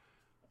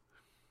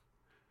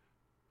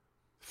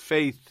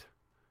 Faith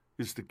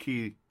is the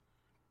key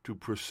to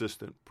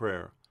persistent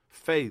prayer.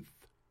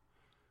 Faith.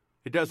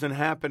 It doesn't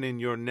happen in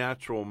your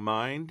natural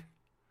mind.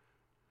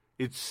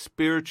 It's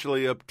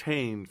spiritually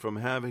obtained from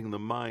having the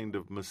mind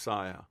of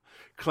Messiah,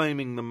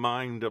 claiming the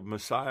mind of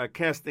Messiah,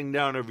 casting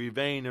down every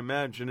vain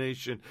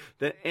imagination,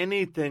 that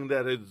anything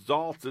that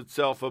exalts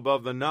itself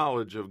above the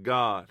knowledge of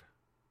God.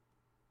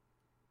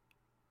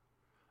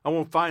 I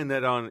won't find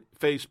that on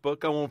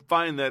Facebook. I won't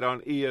find that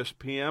on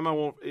ESPN.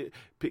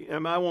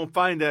 I won't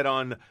find that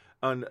on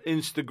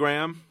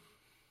Instagram.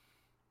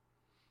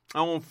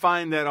 I won't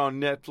find that on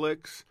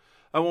Netflix.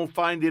 I won't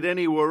find it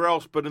anywhere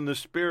else but in the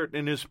Spirit,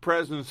 in his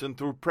presence, and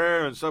through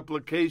prayer and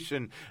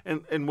supplication.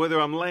 And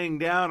whether I'm laying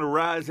down or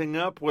rising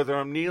up, whether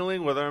I'm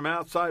kneeling, whether I'm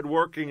outside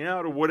working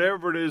out, or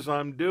whatever it is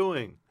I'm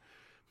doing,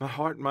 my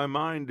heart and my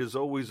mind is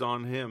always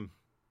on him.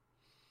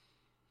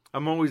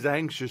 I'm always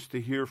anxious to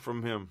hear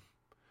from him,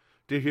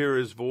 to hear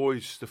his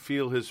voice, to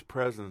feel his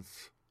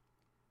presence.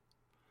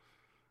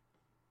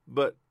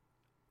 But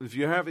if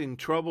you're having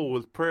trouble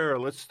with prayer,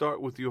 let's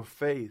start with your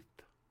faith.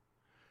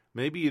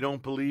 Maybe you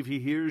don't believe he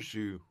hears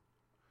you.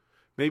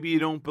 Maybe you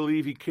don't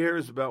believe he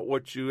cares about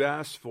what you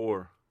ask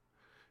for.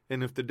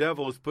 And if the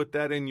devil has put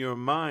that in your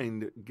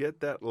mind,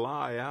 get that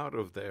lie out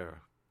of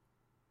there.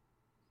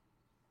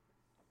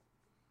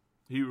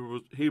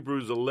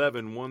 Hebrews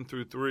 11, 1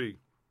 through 3.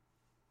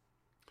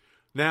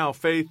 Now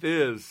faith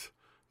is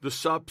the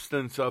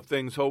substance of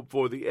things hoped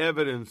for, the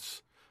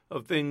evidence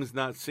of things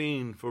not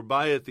seen. For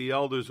by it the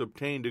elders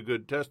obtained a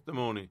good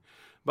testimony.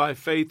 By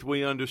faith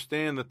we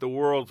understand that the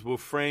worlds were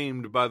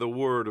framed by the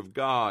word of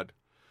God,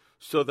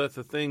 so that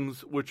the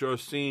things which are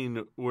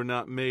seen were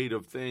not made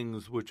of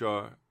things which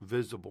are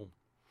visible.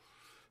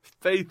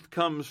 Faith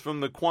comes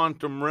from the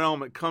quantum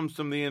realm. It comes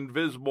from the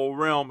invisible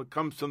realm. It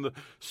comes from the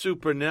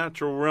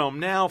supernatural realm.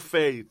 Now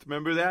faith.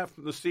 Remember that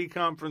from the Sea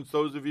Conference,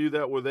 those of you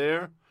that were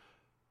there?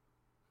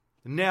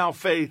 Now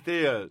faith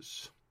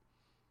is.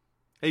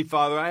 Hey,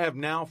 Father, I have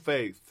now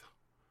faith.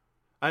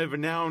 I have a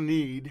now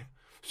need,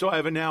 so I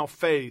have a now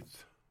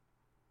faith.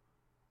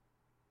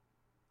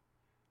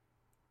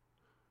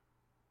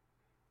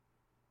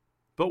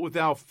 But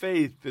without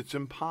faith, it's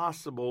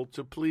impossible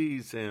to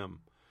please him.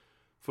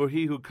 For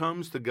he who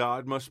comes to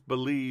God must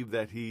believe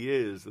that he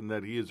is, and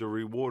that he is a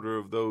rewarder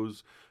of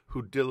those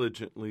who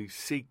diligently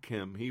seek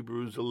him.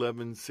 Hebrews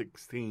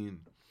 11:16.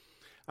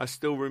 I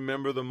still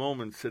remember the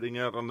moment sitting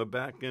out on the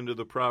back end of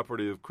the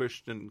property of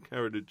Christian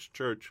Heritage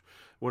Church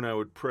when I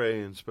would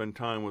pray and spend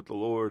time with the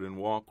Lord and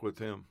walk with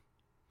him.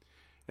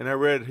 And I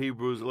read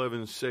Hebrews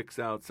 11:6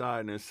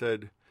 outside, and it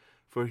said,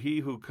 for he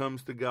who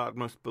comes to God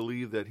must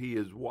believe that he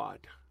is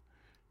what?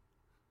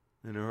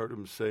 And I heard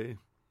him say,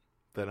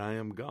 that I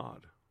am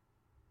God.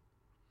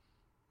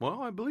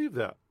 Well, I believe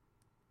that.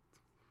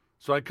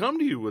 So I come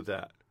to you with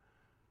that.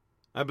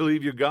 I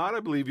believe you're God.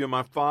 I believe you're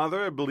my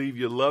Father. I believe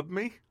you love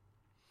me.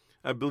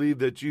 I believe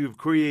that you've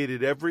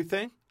created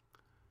everything.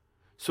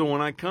 So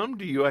when I come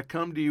to you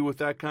with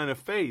that kind of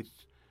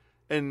faith.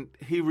 And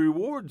he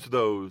rewards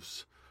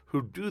those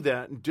who do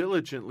that and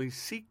diligently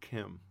seek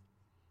him.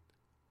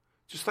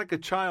 Just like a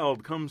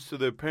child comes to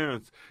their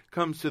parents,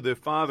 comes to their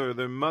father or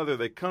their mother,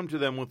 they come to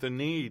them with a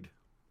need.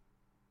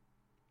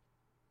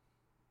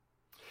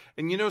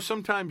 And you know,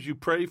 sometimes you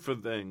pray for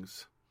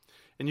things,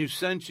 and you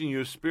sense in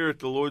your spirit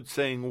the Lord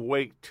saying,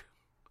 wait.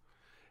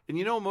 And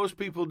you know what most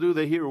people do?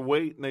 They hear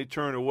wait and they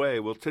turn away.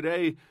 Well,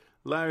 today,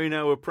 Larry and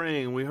I were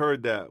praying, and we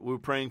heard that. We were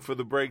praying for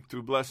the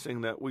breakthrough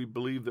blessing that we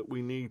believe that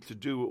we need to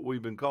do what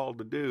we've been called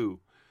to do.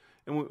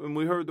 And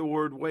we heard the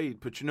word wait.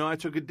 But you know, I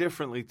took it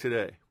differently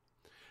today.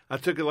 I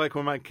took it like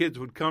when my kids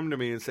would come to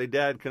me and say,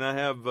 Dad, can I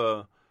have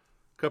a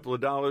couple of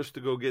dollars to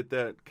go get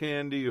that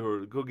candy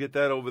or go get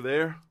that over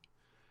there?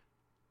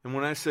 And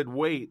when I said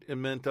wait, it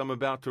meant I'm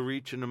about to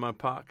reach into my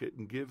pocket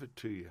and give it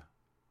to you.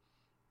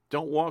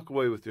 Don't walk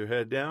away with your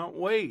head down.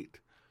 Wait.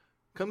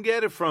 Come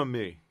get it from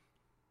me.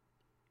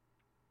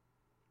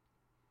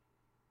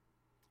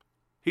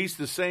 He's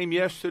the same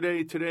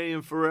yesterday, today,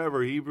 and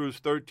forever. Hebrews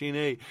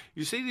 13:8.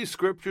 You see these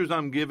scriptures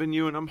I'm giving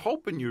you, and I'm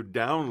hoping you're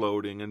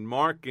downloading and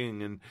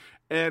marking and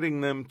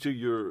adding them to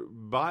your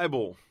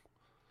Bible.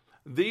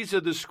 These are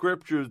the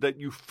scriptures that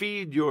you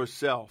feed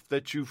yourself,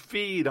 that you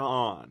feed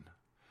on.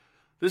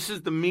 This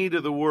is the meat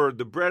of the word,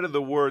 the bread of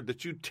the word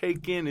that you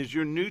take in as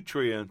your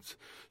nutrients,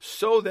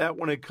 so that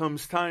when it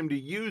comes time to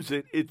use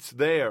it, it's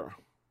there.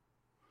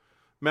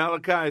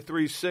 Malachi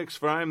 3:6,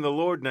 for I am the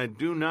Lord and I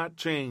do not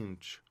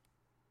change.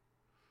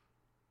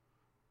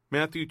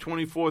 Matthew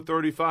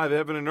 24:35,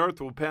 heaven and earth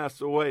will pass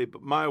away,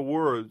 but my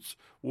words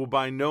will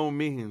by no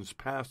means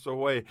pass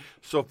away.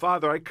 So,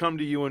 Father, I come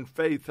to you in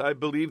faith. I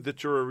believe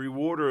that you're a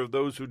rewarder of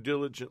those who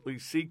diligently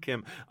seek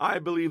him. I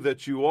believe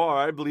that you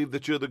are. I believe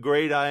that you're the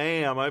great I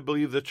am. I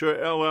believe that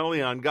you're El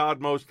Elyon, God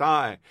Most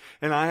High.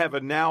 And I have a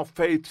now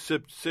faith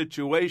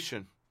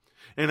situation.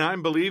 And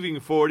I'm believing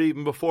for it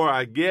even before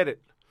I get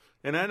it.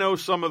 And I know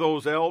some of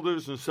those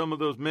elders and some of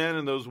those men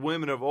and those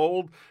women of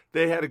old,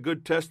 they had a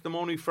good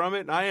testimony from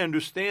it. And I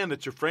understand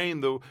that you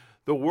framed the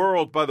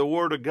world by the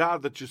word of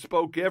God, that you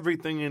spoke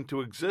everything into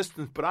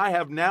existence. But I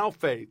have now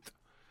faith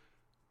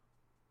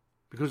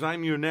because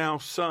I'm your now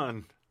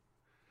son.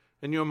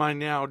 And you're my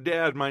now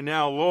dad, my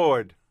now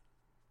Lord.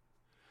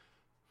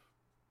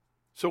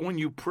 So when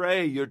you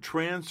pray, your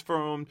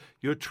transformed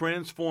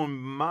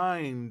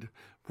mind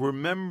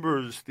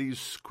remembers these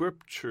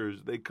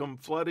scriptures. They come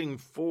flooding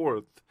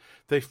forth.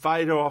 They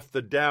fight off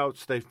the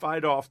doubts. They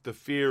fight off the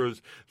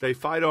fears. They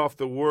fight off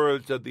the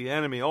words of the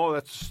enemy. Oh,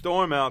 that's a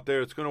storm out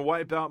there. It's going to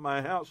wipe out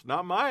my house.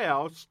 Not my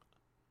house.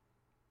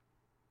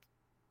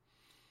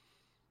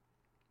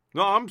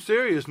 No, I'm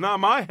serious. Not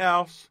my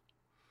house.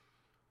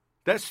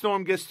 That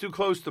storm gets too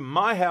close to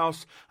my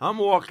house, I'm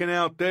walking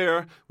out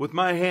there with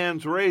my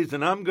hands raised,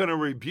 and I'm going to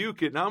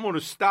rebuke it, and I'm going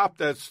to stop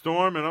that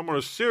storm, and I'm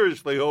going to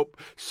seriously hope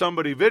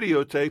somebody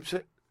videotapes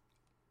it.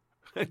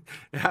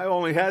 I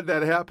only had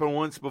that happen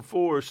once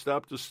before,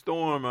 stopped a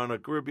storm on a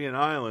Caribbean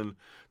island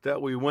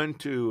that we went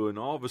to, and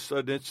all of a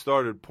sudden it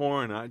started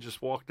pouring. I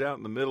just walked out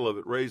in the middle of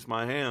it, raised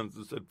my hands,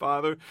 and said,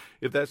 Father,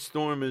 if that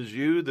storm is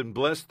you, then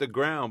bless the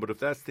ground. But if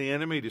that's the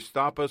enemy to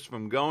stop us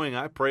from going,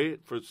 I pray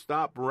it for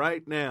stop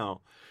right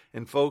now.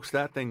 And folks,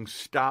 that thing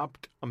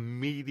stopped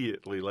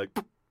immediately, like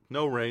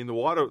No rain. The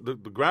water, the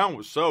ground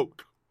was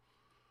soaked.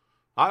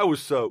 I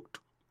was soaked.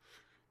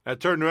 I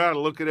turned around to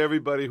look at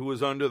everybody who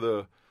was under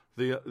the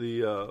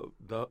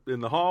in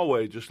the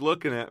hallway, just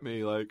looking at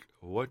me like,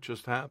 what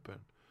just happened?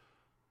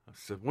 I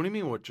said, what do you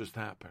mean, what just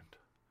happened?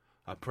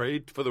 I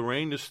prayed for the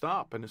rain to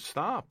stop, and it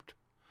stopped.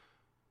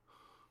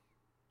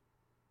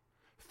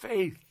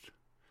 Faith.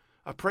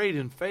 I prayed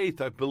in faith.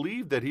 I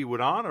believed that he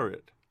would honor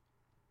it.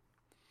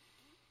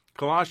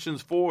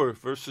 Colossians 4,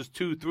 verses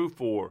 2 through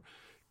 4.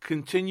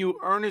 Continue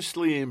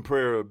earnestly in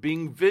prayer,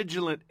 being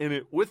vigilant in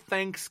it with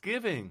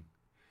thanksgiving.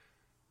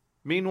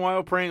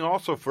 Meanwhile, praying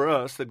also for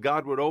us that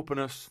God would open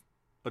us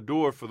a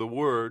door for the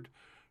word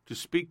to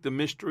speak the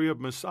mystery of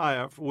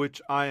Messiah, for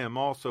which I am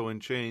also in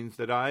chains,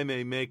 that I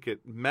may make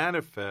it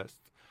manifest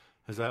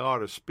as I ought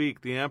to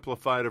speak. The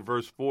Amplified of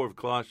verse 4 of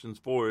Colossians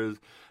 4 is,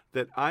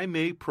 that I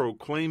may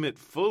proclaim it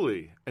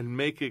fully and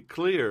make it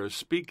clear,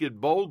 speak it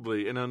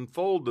boldly, and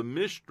unfold the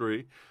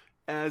mystery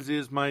as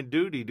is my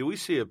duty. Do we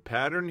see a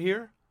pattern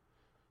here?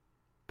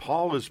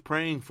 Paul is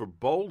praying for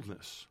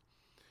boldness,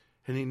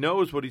 and he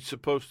knows what he's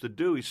supposed to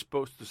do. He's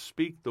supposed to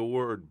speak the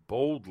word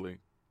boldly.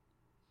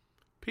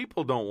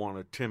 People don't want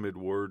a timid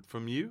word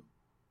from you.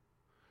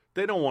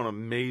 They don't want a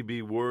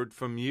maybe word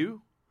from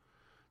you.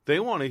 They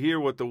want to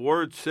hear what the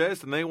word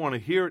says, and they want to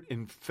hear it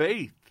in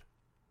faith.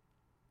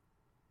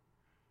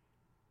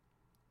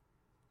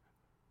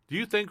 Do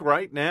you think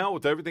right now,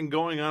 with everything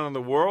going on in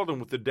the world and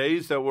with the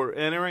days that we're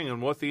entering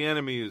and what the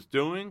enemy is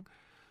doing,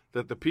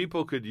 that the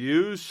people could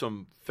use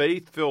some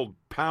faith-filled,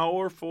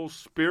 powerful,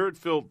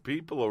 spirit-filled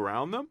people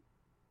around them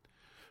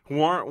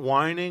who aren't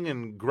whining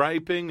and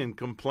griping and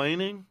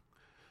complaining,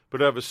 but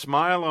have a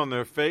smile on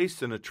their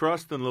face and a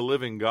trust in the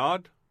living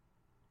God?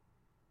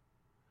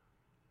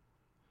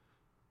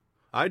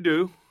 I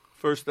do.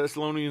 1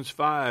 Thessalonians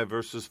 5,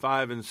 verses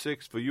 5 and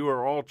 6, for you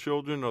are all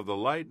children of the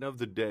light and of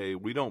the day.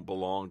 We don't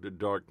belong to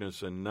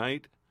darkness and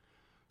night.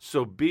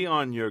 So be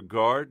on your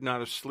guard,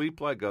 not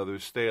asleep like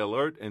others. Stay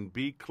alert and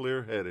be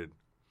clear-headed.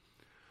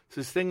 It's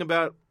this thing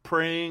about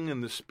praying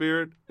in the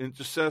Spirit,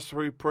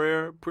 intercessory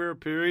prayer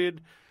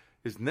period,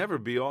 is never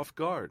be off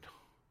guard.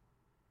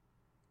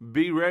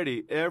 Be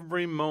ready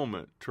every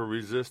moment to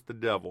resist the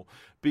devil.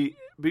 Be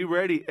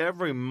ready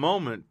every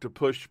moment to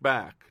push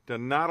back, to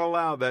not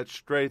allow that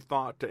stray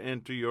thought to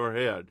enter your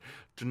head,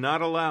 to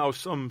not allow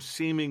some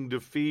seeming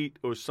defeat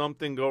or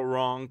something go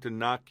wrong to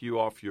knock you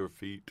off your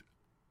feet.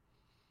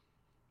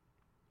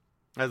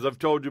 As I've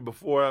told you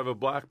before, I have a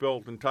black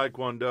belt in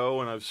Taekwondo,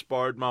 and I've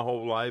sparred my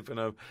whole life, and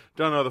I've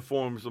done other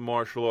forms of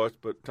martial arts,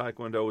 but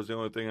Taekwondo was the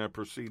only thing I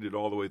proceeded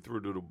all the way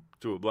through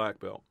to a black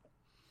belt.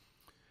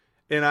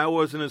 And I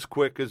wasn't as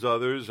quick as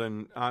others,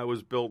 and I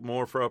was built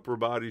more for upper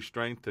body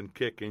strength than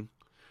kicking.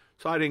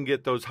 So I didn't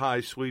get those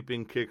high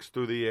sweeping kicks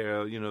through the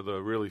air,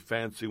 the really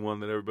fancy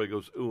one that everybody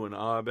goes ooh and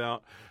ah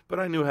about. But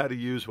I knew how to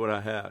use what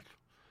I had.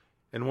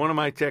 And one of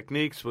my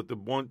techniques with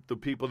the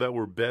people that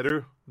were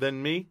better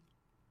than me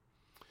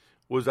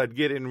was I'd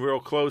get in real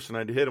close and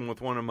I'd hit them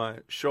with one of my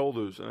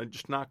shoulders, and I'd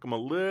just knock them a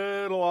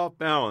little off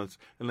balance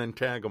and then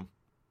tag them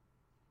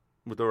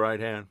with the right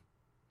hand.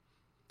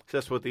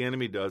 That's what the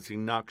enemy does. He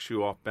knocks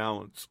you off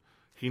balance.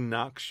 He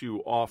knocks you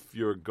off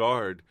your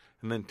guard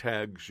and then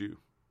tags you.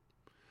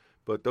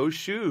 But those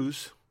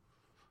shoes,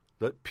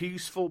 that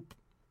peaceful,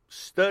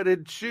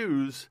 studded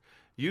shoes,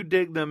 you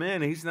dig them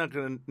in, he's not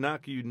going to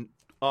knock you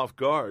off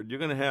guard. You're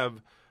going to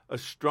have a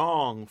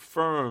strong,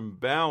 firm,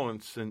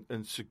 balanced,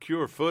 and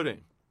secure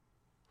footing.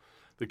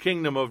 The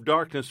kingdom of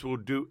darkness will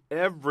do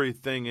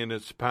everything in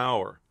its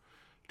power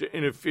to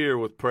interfere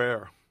with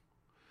prayer.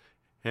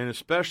 And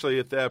especially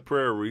if that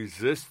prayer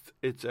resists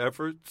its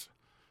efforts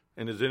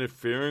and is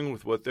interfering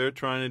with what they're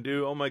trying to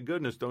do. Oh, my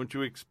goodness, don't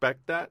you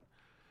expect that?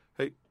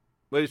 Hey,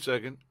 wait a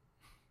second.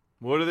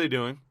 What are they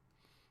doing?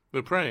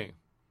 They're praying.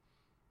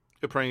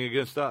 They're praying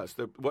against us.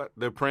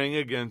 They're praying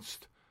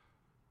against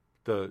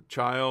the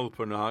child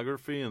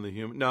pornography and the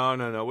human.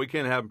 No. We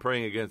can't have them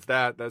praying against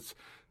that.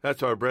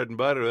 That's our bread and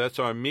butter. That's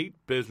our meat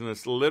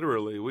business,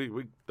 literally.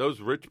 We those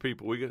rich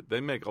people,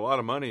 they make a lot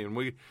of money, and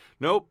we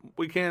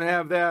can't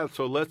have that,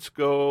 so let's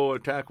go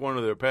attack one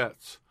of their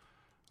pets.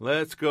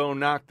 Let's go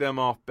knock them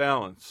off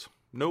balance.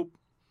 Nope.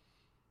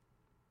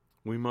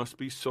 We must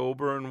be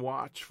sober and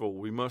watchful.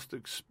 We must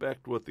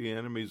expect what the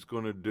enemy's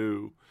going to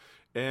do,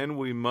 and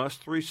we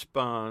must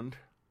respond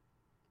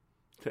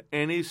to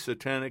any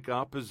satanic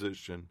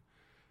opposition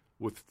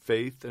with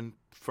faith and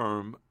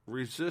firm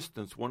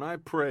resistance. When I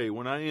pray,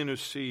 when I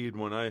intercede,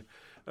 when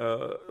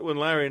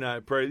Larry and I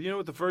pray, you know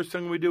what the first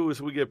thing we do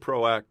is we get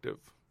proactive.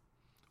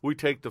 We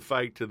take the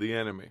fight to the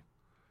enemy.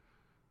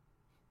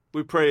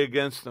 We pray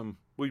against them.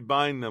 We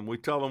bind them. We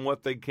tell them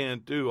what they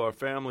can't do. Our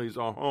families,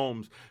 our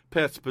homes,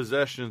 pets,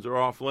 possessions are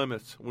off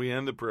limits. We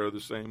end the prayer the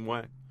same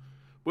way.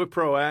 We're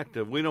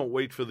proactive. We don't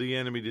wait for the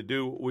enemy to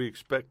do what we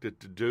expect it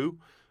to do.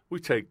 We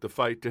take the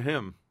fight to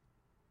him.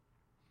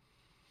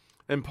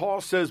 And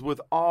Paul says with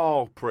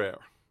all prayer.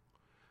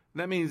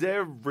 That means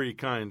every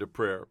kind of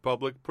prayer.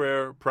 Public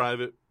prayer,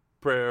 private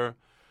prayer,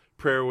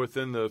 prayer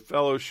within the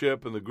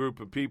fellowship and the group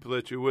of people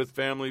that you're with,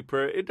 family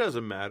prayer. It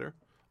doesn't matter.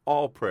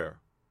 All prayer.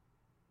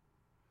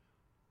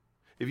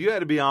 If you had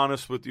to be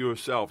honest with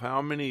yourself,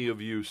 how many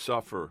of you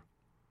suffer?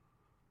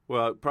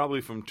 Well,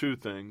 probably from two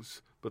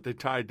things, but they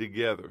tied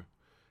together.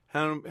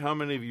 How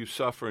many of you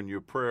suffer in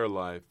your prayer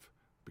life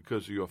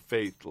because of your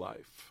faith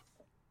life?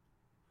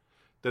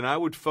 Then I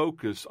would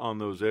focus on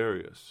those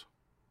areas.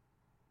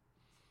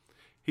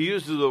 He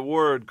uses a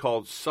word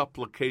called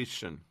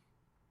supplication.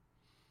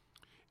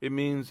 It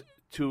means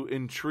to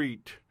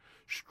entreat,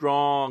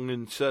 strong,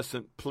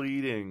 incessant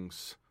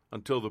pleadings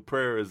until the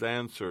prayer is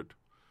answered.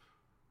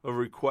 A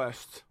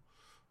request,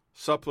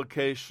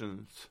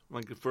 supplications,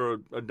 like for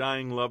a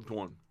dying loved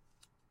one,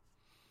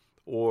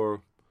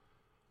 or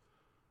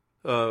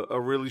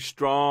a really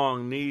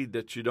strong need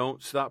that you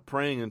don't stop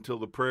praying until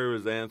the prayer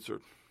is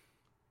answered.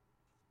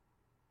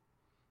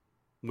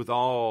 With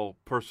all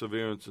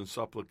perseverance and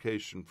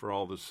supplication for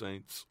all the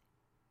saints.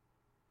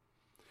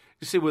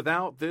 You see,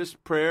 without this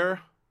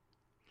prayer,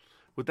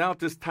 without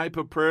this type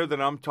of prayer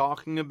that I'm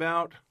talking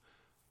about,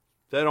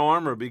 that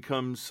armor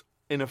becomes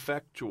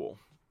ineffectual.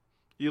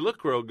 You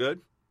look real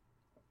good,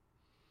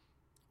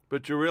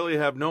 but you really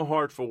have no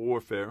heart for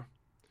warfare.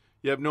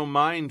 You have no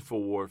mind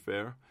for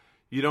warfare.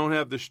 You don't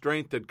have the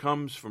strength that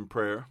comes from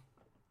prayer.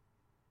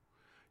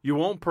 You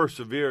won't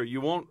persevere.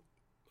 You won't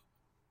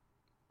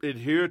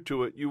adhere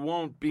to it. You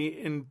won't be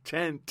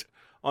intent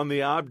on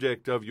the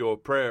object of your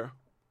prayer.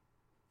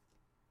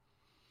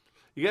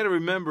 You got to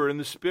remember, in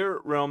the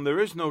spirit realm, there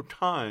is no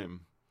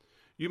time.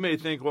 You may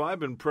think, well, I've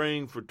been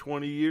praying for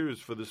 20 years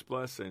for this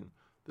blessing.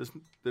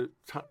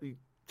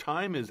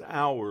 Time is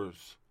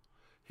ours.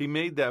 He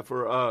made that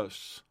for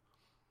us.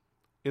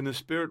 In the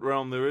spirit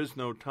realm, there is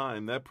no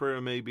time. That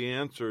prayer may be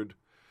answered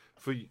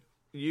for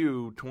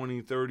you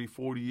 20, 30,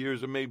 40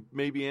 years. It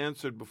may be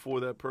answered before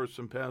that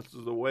person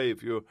passes away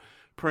if you're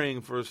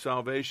praying for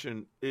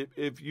salvation.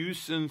 If you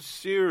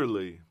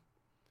sincerely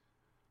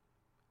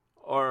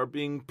are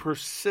being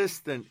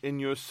persistent in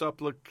your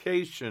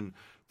supplication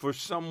for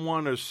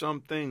someone or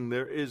something,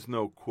 there is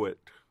no quit.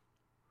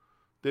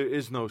 There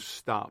is no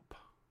stop.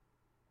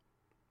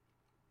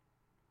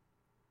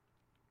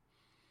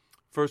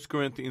 1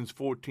 Corinthians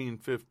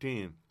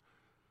 14:15.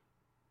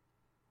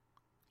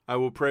 I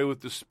will pray with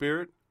the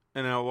Spirit,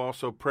 and I will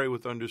also pray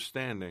with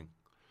understanding.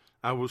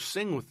 I will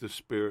sing with the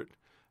Spirit,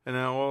 and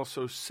I will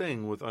also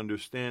sing with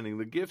understanding.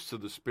 The gifts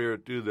of the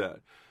Spirit do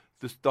that.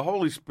 The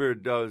Holy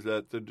Spirit does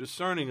that. The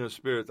discerning of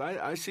spirits.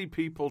 I see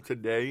people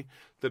today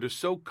that are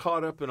so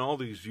caught up in all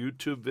these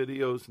YouTube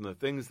videos and the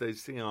things they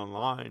see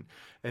online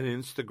and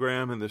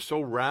Instagram, and they're so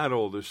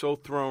rattled, they're so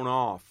thrown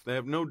off. They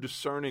have no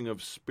discerning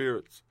of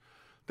spirits.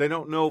 They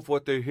don't know if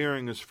what they're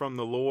hearing is from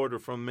the Lord or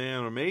from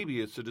man, or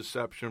maybe it's a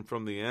deception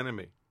from the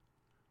enemy.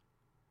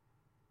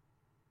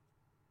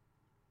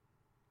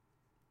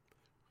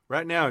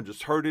 Right now, I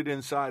just heard it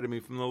inside of me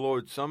from the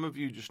Lord. Some of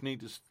you just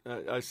need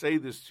to, I say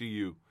this to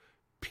you,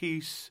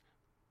 peace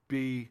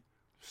be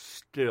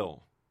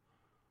still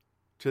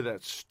to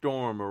that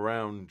storm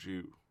around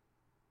you.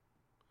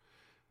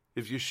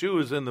 If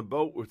Yeshua's in the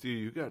boat with you,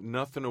 you got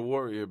nothing to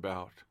worry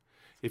about.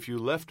 If you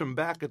left him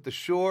back at the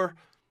shore,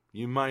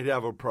 you might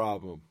have a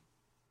problem.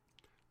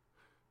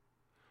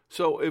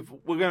 So if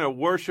we're going to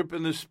worship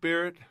in the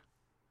Spirit,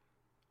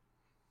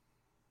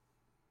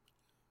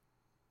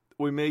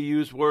 we may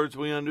use words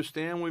we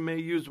understand. We may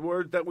use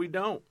words that we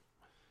don't.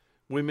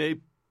 We may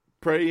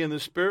pray in the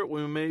Spirit.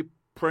 We may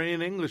pray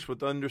in English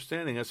with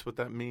understanding. That's what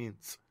that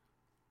means.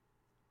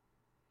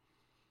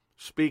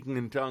 Speaking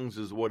in tongues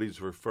is what he's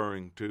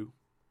referring to.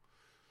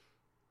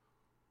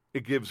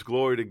 It gives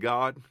glory to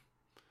God.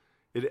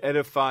 It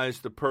edifies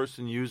the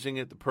person using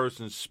it, the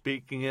person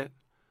speaking it.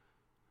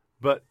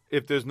 But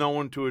if there's no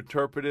one to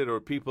interpret it, or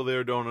people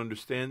there don't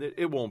understand it,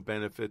 it won't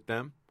benefit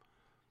them.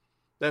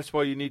 That's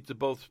why you need to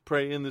both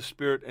pray in the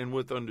Spirit and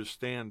with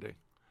understanding.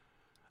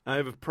 I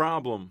have a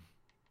problem.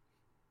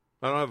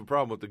 I don't have a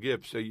problem with the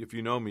gifts. If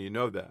you know me, you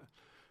know that.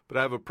 But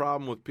I have a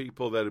problem with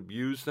people that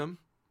abuse them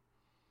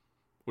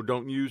or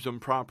don't use them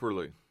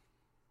properly.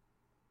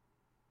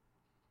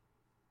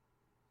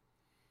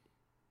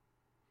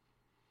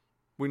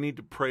 We need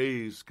to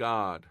praise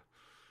God.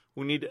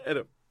 We need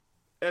to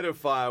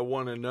edify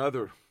one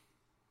another.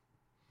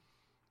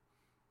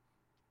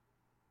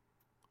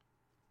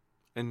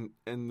 And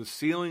the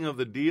sealing of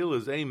the deal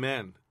is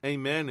amen.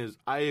 Amen is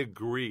I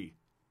agree.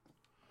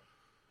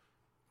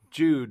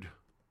 Jude,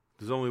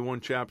 there's only one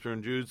chapter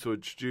in Jude, so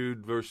it's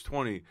Jude verse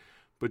 20.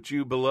 But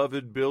you,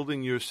 beloved,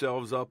 building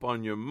yourselves up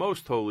on your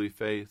most holy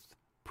faith,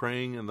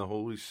 praying in the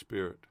Holy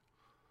Spirit.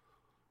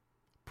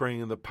 Praying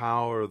in the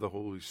power of the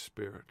Holy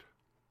Spirit.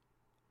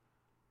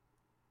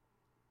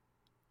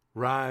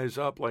 Rise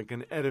up like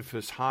an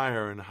edifice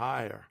higher and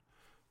higher,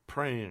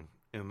 praying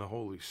in the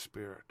Holy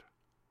Spirit.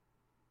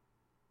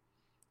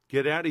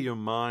 Get out of your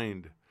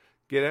mind.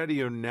 Get out of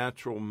your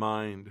natural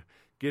mind.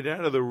 Get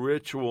out of the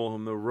ritual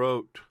and the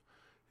rote.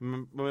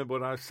 Remember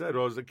what I said?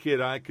 When I was a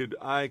kid, I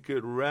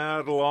could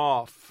rattle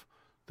off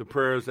the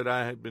prayers that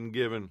I had been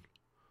given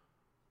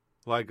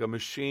like a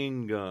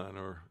machine gun,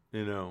 or, They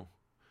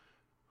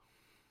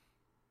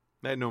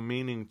had no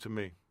meaning to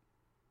me.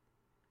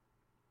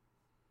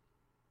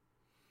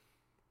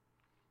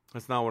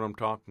 That's not what I'm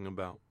talking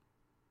about.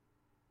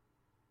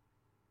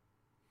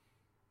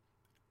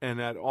 And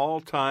at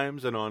all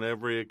times and on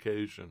every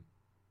occasion,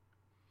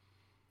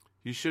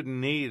 you shouldn't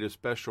need a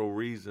special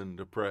reason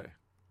to pray.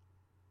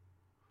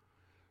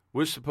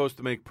 We're supposed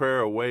to make prayer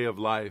a way of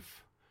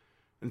life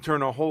and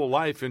turn our whole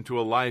life into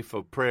a life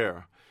of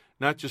prayer,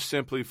 not just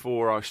simply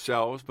for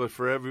ourselves, but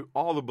for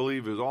all the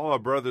believers, all our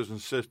brothers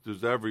and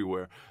sisters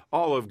everywhere,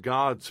 all of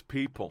God's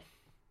people.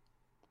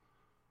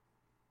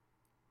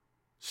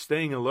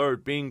 Staying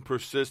alert, being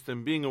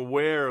persistent, being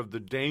aware of the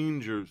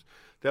dangers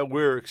that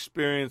we're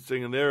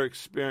experiencing and they're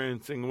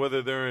experiencing,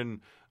 whether they're in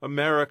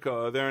America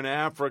or they're in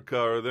Africa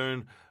or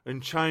they're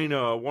in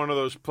China, or one of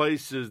those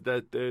places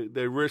that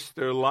they risk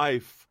their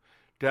life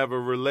to have a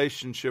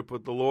relationship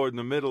with the Lord in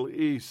the Middle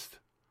East.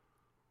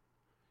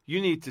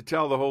 You need to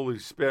tell the Holy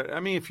Spirit. I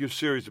mean, if you're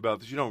serious about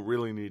this, you don't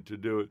really need to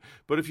do it.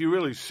 But if you're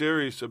really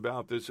serious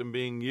about this and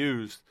being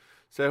used,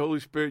 say, Holy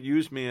Spirit,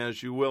 use me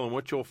as you will. And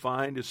what you'll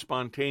find is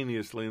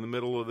spontaneously in the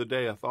middle of the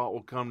day, a thought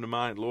will come to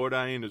mind. Lord,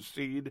 I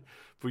intercede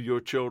for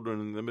your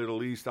children in the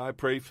Middle East. I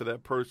pray for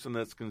that person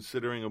that's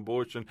considering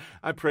abortion.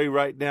 I pray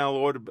right now,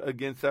 Lord,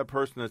 against that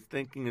person that's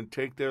thinking and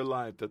take their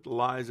life, that the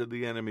lies of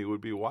the enemy would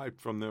be wiped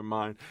from their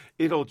mind.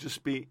 It'll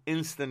just be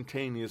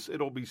instantaneous.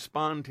 It'll be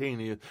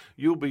spontaneous.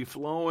 You'll be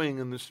flowing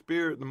in the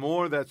Spirit. The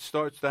more that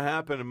starts to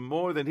happen, and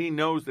more that he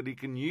knows that he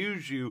can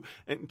use you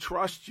and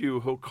trust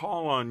you, he'll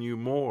call on you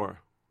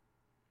more.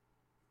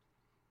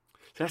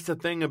 That's the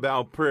thing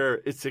about prayer.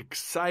 It's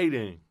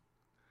exciting.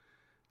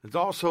 It's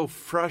also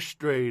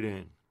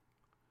frustrating.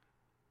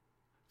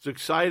 It's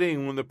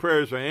exciting when the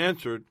prayers are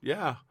answered.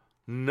 Yeah,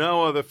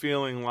 no other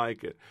feeling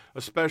like it,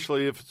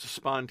 especially if it's a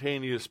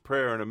spontaneous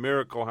prayer and a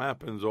miracle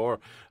happens or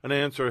an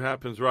answer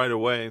happens right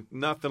away.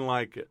 Nothing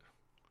like it.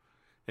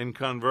 And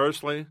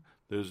conversely,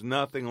 there's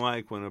nothing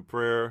like when a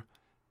prayer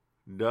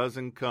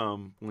doesn't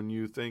come when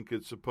you think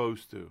it's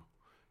supposed to,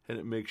 and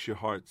it makes your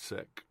heart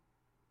sick.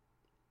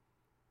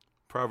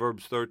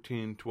 Proverbs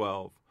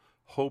 13:12,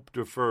 hope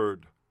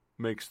deferred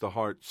makes the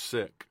heart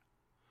sick.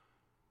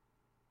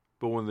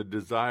 But when the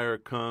desire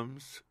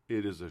comes,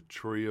 it is a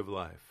tree of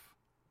life.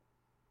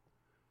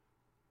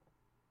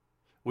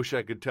 Wish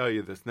I could tell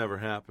you this never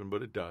happened,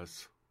 but it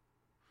does.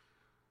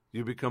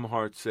 You become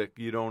heart sick.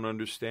 You don't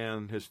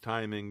understand his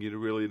timing. You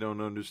really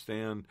don't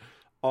understand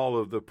all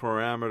of the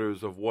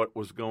parameters of what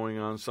was going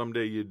on.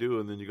 Someday you do,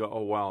 and then you go,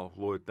 oh, wow,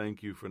 Lord,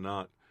 thank you for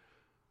not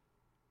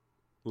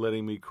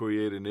letting me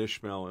create an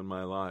Ishmael in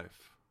my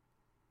life.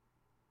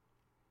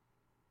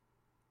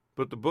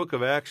 But the book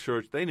of Acts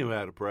church, they knew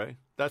how to pray.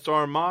 That's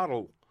our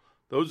model.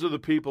 Those are the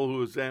people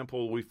whose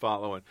example we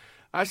follow. And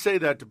I say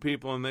that to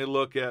people and they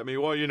look at me,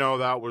 well,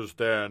 that was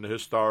then.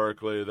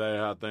 Historically, they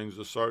had things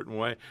a certain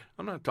way.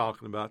 I'm not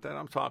talking about that.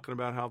 I'm talking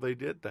about how they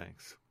did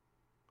things.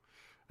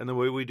 And the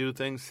way we do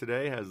things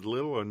today has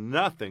little or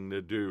nothing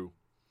to do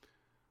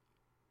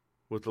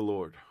with the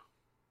Lord.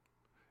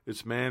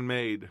 It's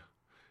man-made.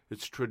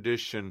 It's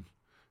tradition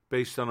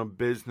based on a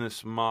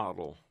business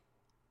model.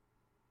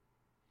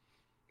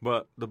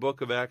 But the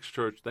book of Acts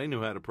church, they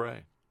knew how to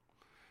pray.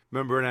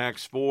 Remember in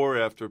Acts 4,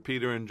 after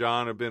Peter and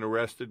John had been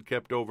arrested,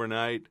 kept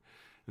overnight,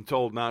 and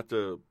told not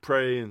to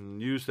pray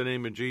and use the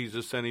name of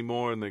Jesus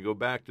anymore, and they go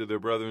back to their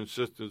brothers and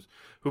sisters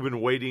who've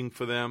been waiting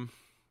for them,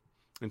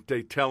 and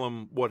they tell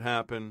them what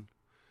happened,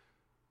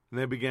 and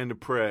they began to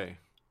pray.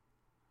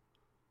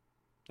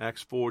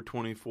 Acts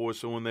 4:24,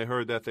 so when they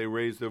heard that, they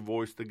raised their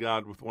voice to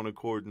God with one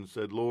accord and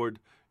said, Lord,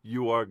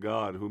 you are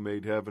God who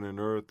made heaven and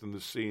earth and the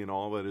sea and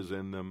all that is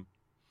in them,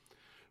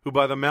 who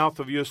by the mouth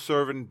of your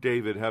servant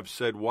David have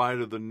said, why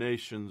do the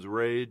nations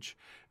rage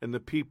and the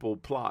people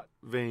plot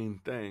vain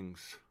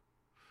things?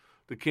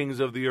 The kings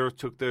of the earth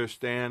took their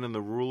stand, and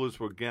the rulers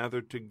were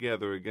gathered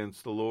together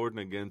against the Lord and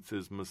against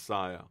his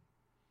Messiah.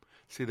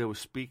 See, they were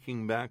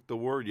speaking back the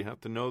word. You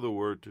have to know the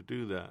word to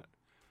do that.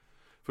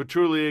 For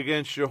truly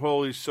against your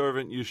holy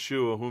servant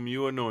Yeshua, whom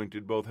you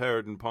anointed, both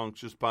Herod and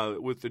Pontius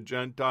Pilate, with the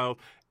Gentiles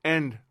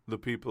and the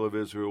people of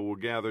Israel were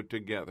gathered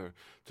together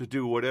to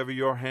do whatever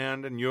your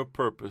hand and your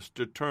purpose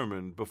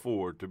determined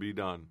before to be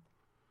done.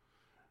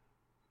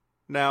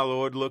 Now,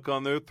 Lord, look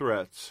on their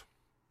threats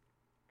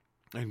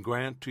and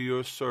grant to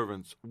your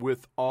servants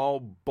with all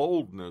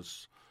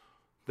boldness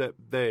that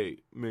they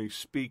may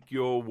speak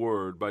your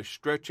word by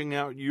stretching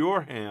out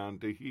your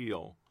hand to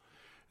heal,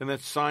 and that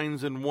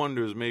signs and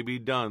wonders may be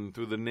done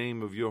through the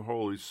name of your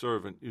holy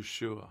servant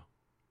Yeshua.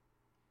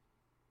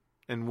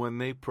 And when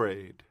they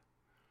prayed,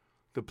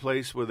 the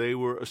place where they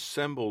were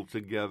assembled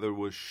together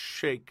was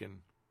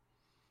shaken,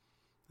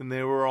 and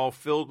they were all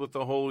filled with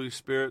the Holy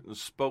Spirit and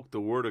spoke the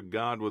word of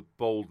God with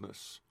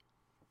boldness.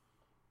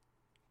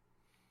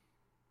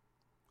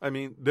 I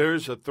mean,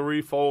 there's a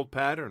threefold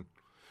pattern.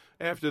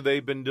 After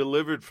they've been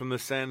delivered from the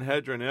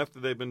Sanhedrin, after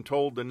they've been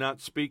told to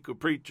not speak or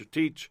preach or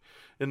teach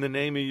in the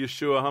name of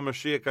Yeshua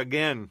HaMashiach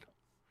again,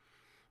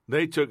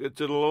 they took it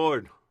to the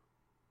Lord.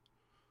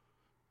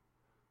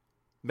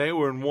 They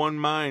were in one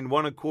mind,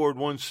 one accord,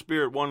 one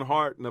spirit, one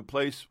heart, and the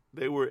place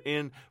they were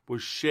in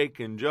was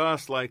shaken,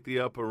 just like the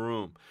upper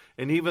room.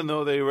 And even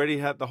though they already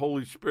had the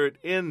Holy Spirit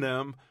in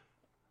them,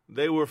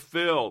 They were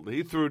filled.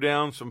 He threw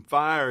down some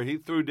fire. He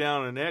threw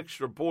down an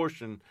extra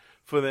portion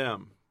for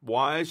them.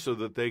 Why? So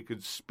that they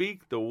could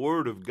speak the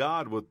word of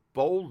God with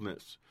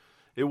boldness.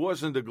 It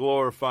wasn't to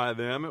glorify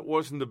them. It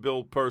wasn't to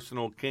build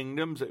personal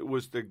kingdoms. It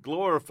was to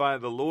glorify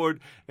the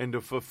Lord and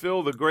to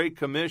fulfill the Great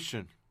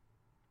Commission.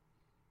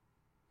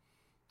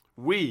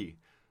 We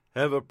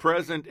have a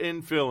present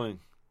infilling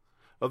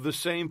of the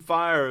same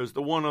fire as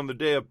the one on the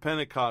day of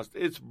Pentecost.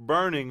 It's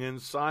burning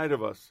inside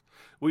of us.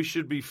 We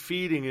should be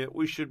feeding it.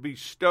 We should be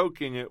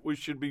stoking it. We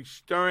should be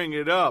stirring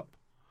it up.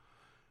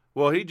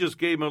 Well, he just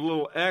gave him a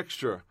little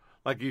extra.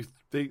 Like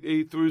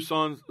he threw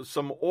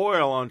some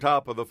oil on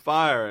top of the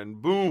fire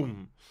and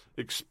boom,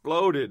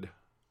 exploded.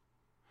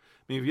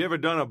 I mean, have you ever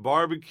done a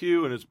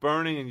barbecue and it's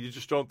burning and you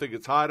just don't think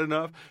it's hot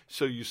enough?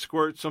 So you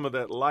squirt some of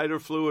that lighter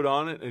fluid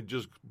on it and it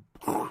just,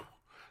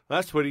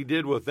 that's what he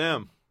did with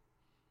them.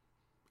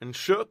 And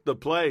shook the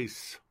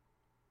place.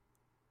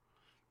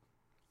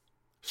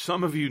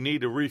 Some of you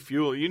need to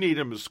refuel. You need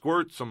him to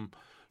squirt some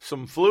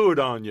fluid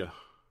on you.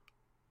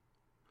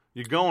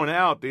 You're going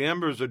out. The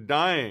embers are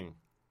dying.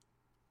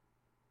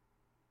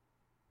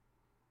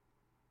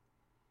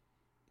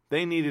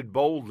 They needed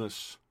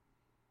boldness,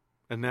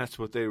 and that's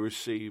what they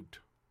received.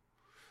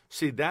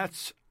 See,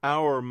 that's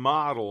our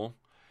model,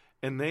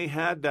 and they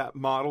had that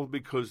model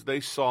because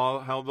they saw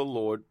how the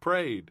Lord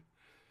prayed.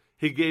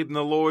 He gave them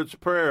the Lord's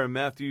Prayer in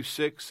Matthew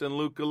 6 and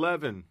Luke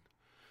 11.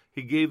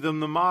 He gave them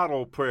the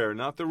model prayer,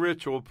 not the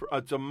ritual.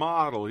 It's a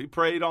model. He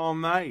prayed all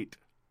night.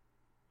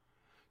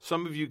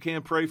 Some of you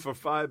can't pray for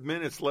 5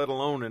 minutes, let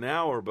alone an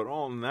hour, but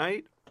all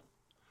night?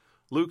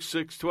 Luke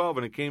 6:12,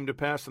 and it came to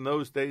pass in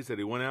those days that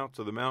he went out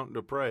to the mountain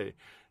to pray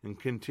and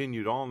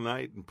continued all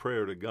night in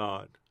prayer to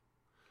God.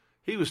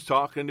 He was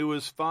talking to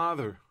his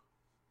Father.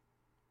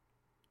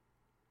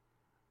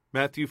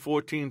 Matthew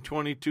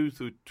 14:22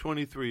 through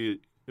 23,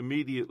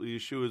 immediately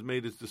Yeshua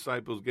made his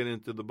disciples get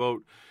into the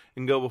boat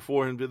and go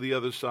before him to the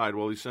other side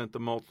while he sent the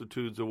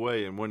multitudes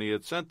away. And when he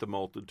had sent the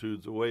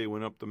multitudes away, he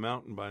went up the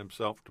mountain by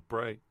himself to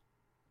pray.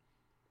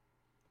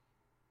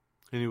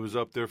 And he was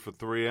up there for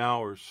 3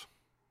 hours.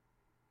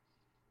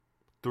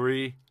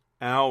 3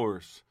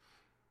 hours.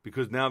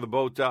 Because now the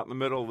boat's out in the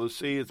middle of the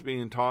sea. It's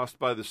being tossed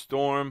by the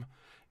storm.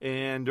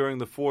 And during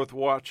the fourth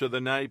watch of the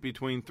night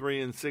between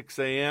 3 and 6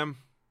 a.m.,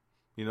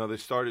 you know, they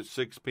start at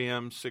 6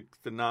 p.m., 6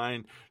 to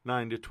 9,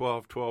 9 to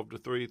 12, 12 to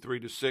 3, 3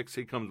 to 6.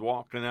 He comes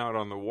walking out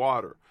on the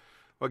water.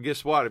 Well,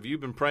 guess what? If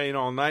you've been praying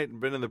all night and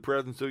been in the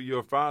presence of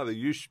your Father,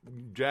 you're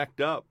jacked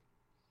up.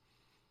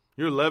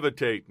 You're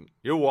levitating.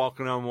 You're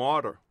walking on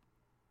water.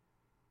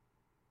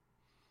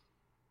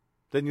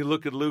 Then you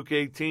look at Luke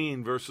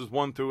 18, verses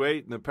 1 through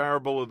 8, and the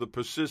parable of the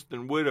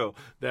persistent widow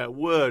that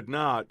would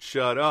not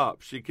shut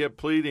up. She kept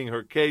pleading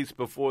her case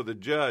before the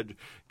judge.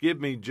 Give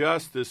me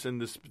justice in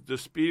this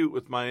dispute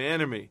with my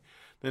enemy.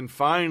 Then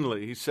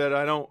finally, he said,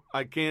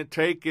 I can't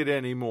take it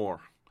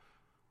anymore.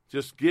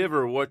 Just give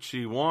her what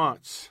she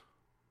wants.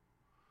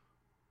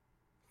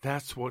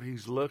 That's what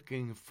he's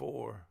looking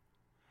for.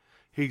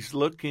 He's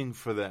looking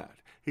for that.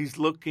 He's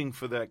looking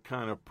for that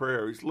kind of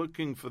prayer. He's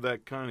looking for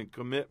that kind of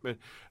commitment,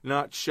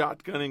 not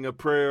shotgunning a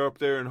prayer up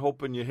there and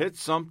hoping you hit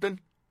something.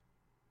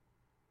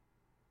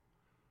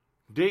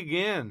 Dig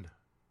in.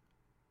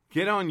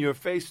 Get on your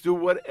face. Do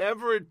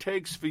whatever it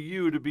takes for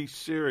you to be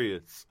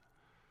serious.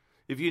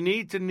 If you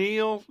need to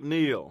kneel,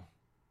 kneel.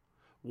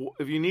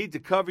 If you need to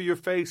cover your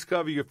face,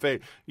 cover your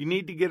face. You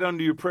need to get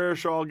under your prayer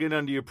shawl, get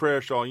under your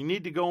prayer shawl. You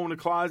need to go in the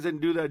closet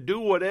and do that. Do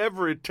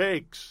whatever it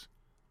takes.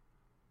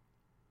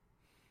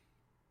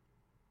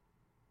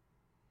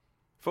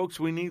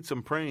 Folks, we need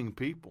some praying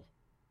people.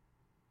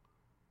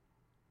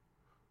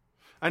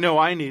 I know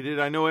I need it.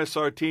 I know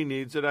SRT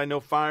needs it. I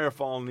know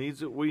Firefall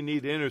needs it. We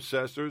need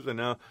intercessors. And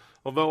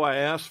although I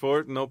ask for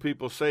it, and though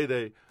people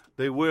say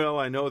they will,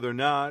 I know they're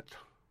not.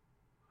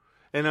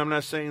 And I'm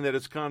not saying that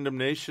it's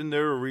condemnation.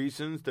 There are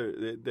reasons.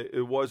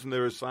 It wasn't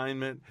their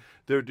assignment.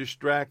 They're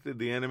distracted.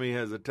 The enemy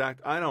has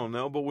attacked. I don't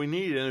know, but we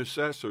need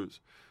intercessors.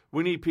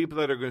 We need people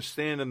that are going to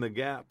stand in the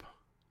gap.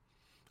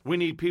 We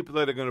need people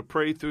that are going to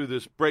pray through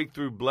this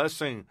breakthrough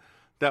blessing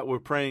that we're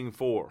praying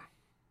for.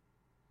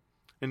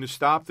 And to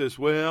stop this,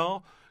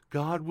 well,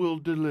 God will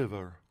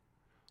deliver.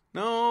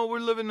 No, we're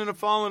living in a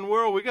fallen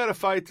world. We got to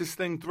fight this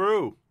thing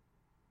through.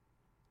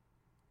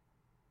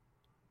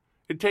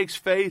 It takes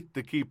faith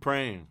to keep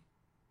praying.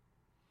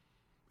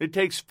 It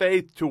takes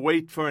faith to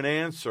wait for an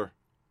answer.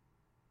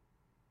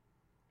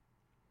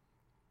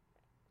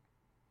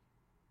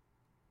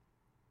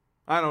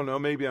 I don't know,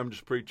 maybe I'm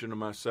just preaching to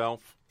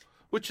myself.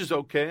 Which is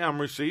okay. I'm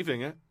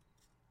receiving it.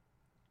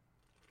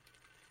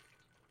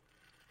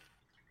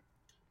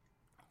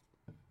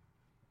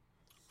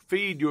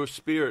 Feed your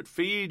spirit.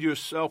 Feed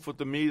yourself with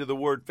the meat of the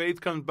word. Faith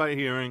comes by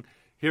hearing.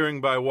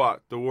 Hearing by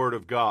what? The word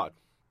of God.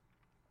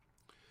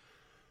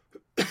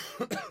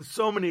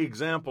 So many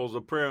examples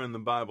of prayer in the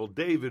Bible.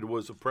 David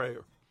was a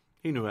prayer.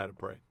 He knew how to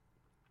pray.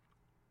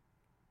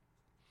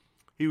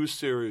 He was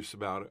serious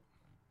about it.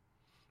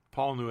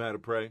 Paul knew how to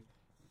pray.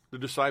 The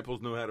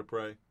disciples knew how to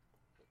pray.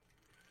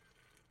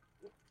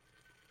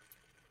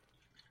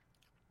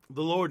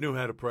 The Lord knew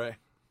how to pray.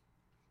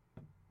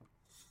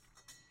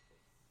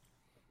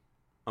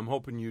 I'm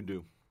hoping you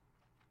do.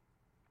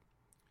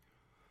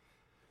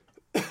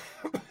 I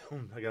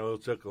got a little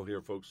tickle here,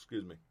 folks.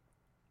 Excuse me.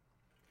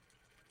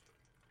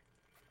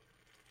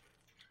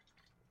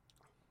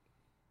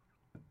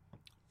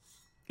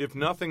 If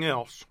nothing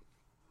else,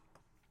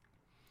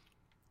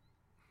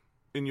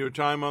 in your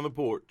time on the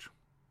porch,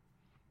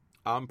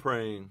 I'm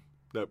praying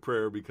that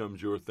prayer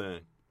becomes your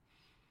thing.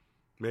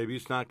 Maybe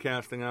it's not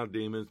casting out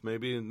demons.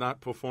 Maybe it's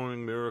not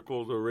performing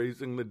miracles or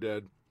raising the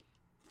dead.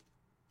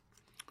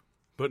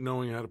 But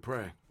knowing how to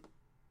pray.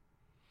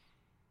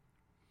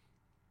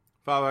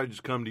 Father, I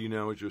just come to you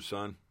now as your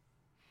son.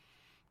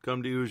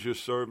 Come to you as your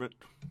servant.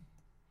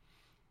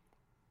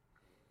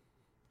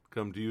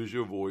 Come to you as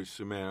your voice,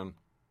 a man.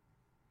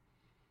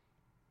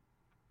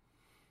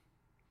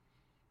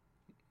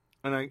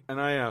 And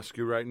I ask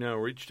you right now,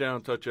 reach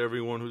down, touch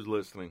everyone who's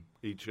listening,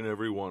 each and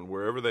every one,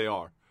 wherever they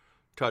are.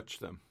 Touch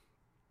them.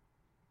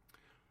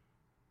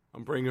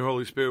 I'm praying your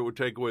Holy Spirit would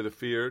take away the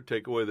fear,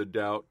 take away the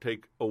doubt,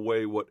 take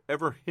away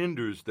whatever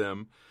hinders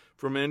them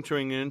from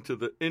entering into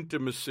the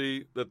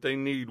intimacy that they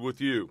need with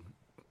you.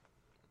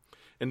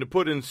 And to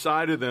put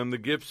inside of them the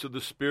gifts of the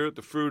Spirit,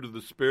 the fruit of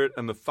the Spirit,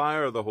 and the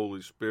fire of the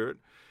Holy Spirit,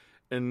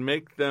 and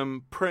make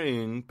them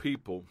praying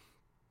people.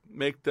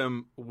 Make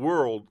them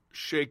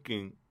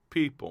world-shaking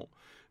people.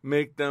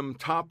 Make them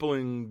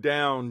toppling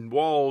down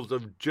walls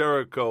of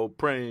Jericho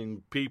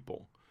praying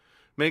people.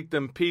 Make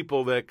them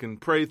people that can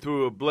pray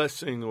through a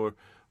blessing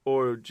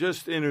or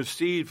just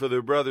intercede for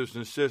their brothers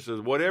and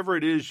sisters. Whatever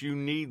it is you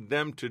need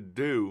them to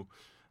do,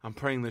 I'm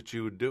praying that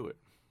you would do it.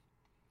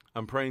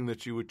 I'm praying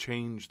that you would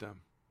change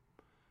them.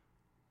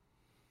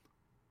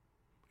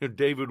 If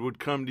David would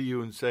come to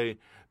you and say,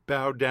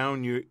 bow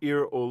down your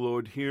ear, O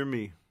Lord, hear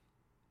me.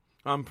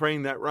 I'm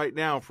praying that right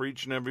now for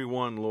each and every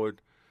one,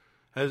 Lord.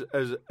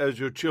 As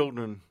your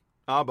children,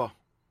 Abba,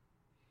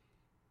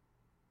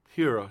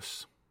 hear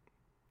us.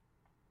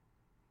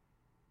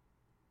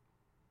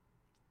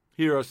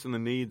 Hear us in the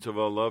needs of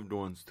our loved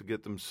ones to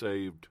get them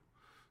saved.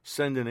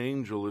 Send an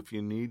angel if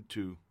you need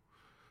to,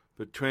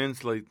 but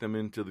translate them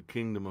into the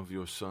kingdom of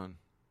your Son.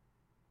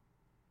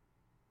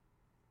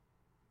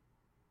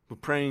 We're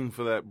praying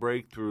for that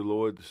breakthrough,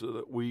 Lord, so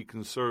that we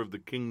can serve the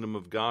kingdom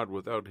of God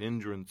without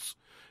hindrance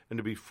and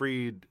to be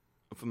freed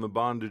from the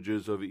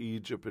bondages of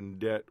Egypt and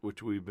debt,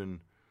 which we've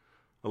been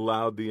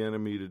allowed the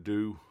enemy to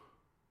do.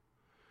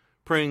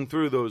 Praying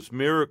through those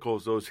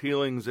miracles, those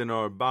healings in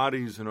our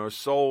bodies and our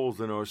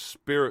souls and our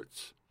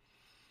spirits.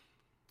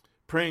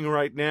 Praying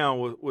right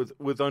now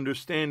with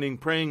understanding,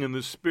 praying in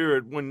the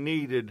Spirit when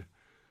needed.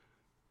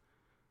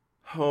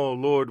 Oh,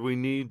 Lord, we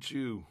need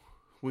you.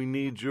 We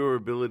need your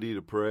ability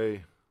to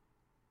pray.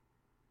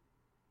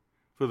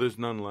 For there's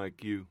none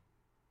like you.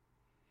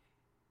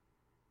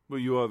 But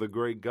you are the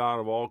great God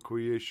of all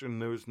creation.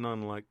 There is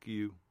none like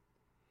you.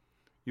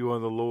 You are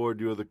the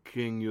Lord, you are the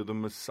King, you are the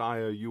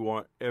Messiah, you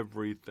are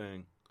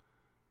everything.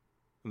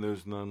 And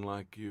there's none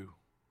like you.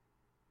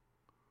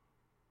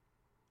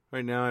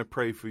 Right now I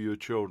pray for your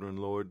children,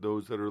 Lord,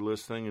 those that are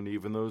listening and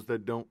even those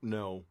that don't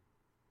know.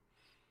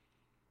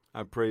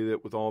 I pray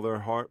that with all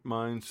their heart,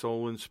 mind,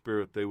 soul, and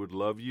spirit, they would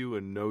love you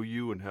and know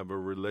you and have a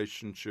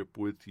relationship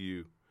with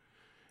you.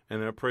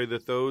 And I pray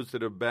that those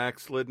that have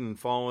backslidden and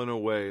fallen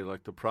away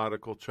like the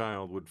prodigal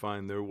child would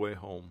find their way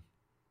home.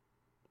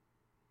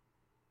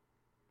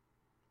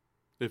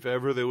 If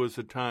ever there was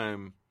a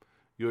time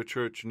your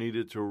church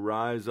needed to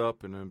rise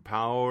up and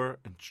empower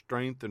and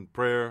strength and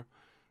prayer,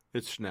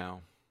 it's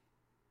now.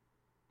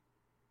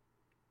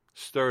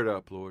 Stir it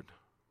up, Lord.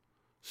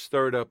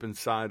 Stir it up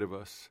inside of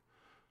us.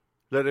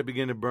 Let it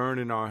begin to burn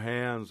in our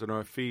hands and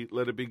our feet.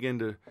 Let it begin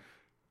to,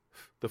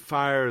 the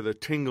fire, the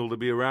tingle to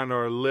be around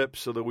our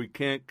lips so that we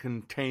can't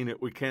contain it.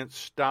 We can't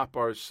stop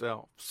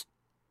ourselves.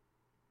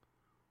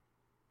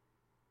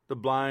 The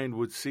blind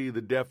would see, the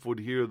deaf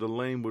would hear, the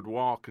lame would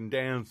walk and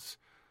dance.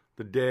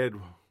 The dead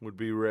would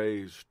be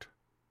raised.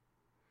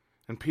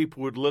 And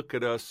people would look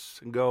at us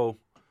and go,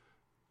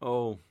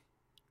 oh,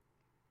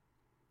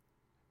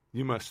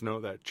 you must know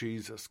that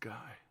Jesus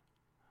guy.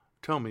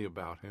 Tell me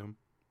about him.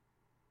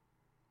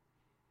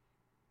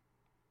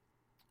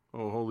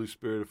 Oh, Holy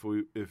Spirit,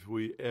 if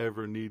we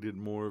ever needed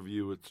more of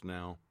you, it's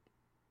now.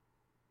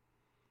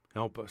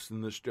 Help us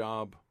in this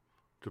job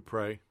to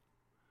pray.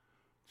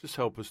 Just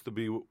help us to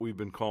be what we've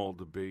been called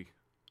to be.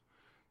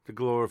 To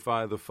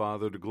glorify the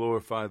Father, to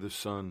glorify the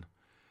Son,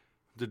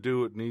 to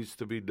do what needs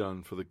to be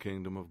done for the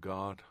kingdom of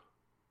God.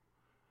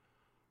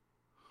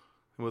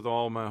 And with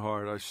all my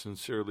heart, I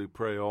sincerely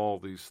pray all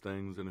these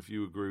things, and if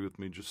you agree with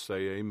me, just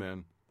say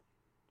amen.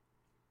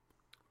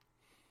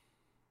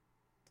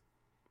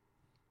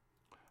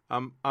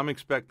 I'm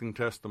expecting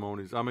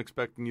testimonies. I'm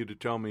expecting you to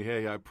tell me,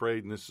 hey, I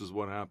prayed and this is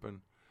what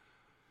happened.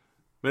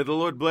 May the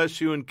Lord bless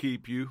you and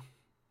keep you.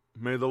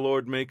 May the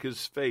Lord make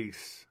his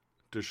face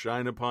to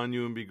shine upon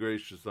you and be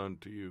gracious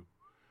unto you.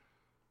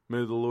 May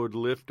the Lord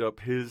lift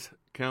up his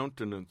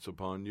countenance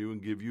upon you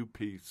and give you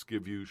peace,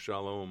 give you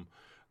shalom.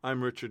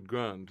 I'm Richard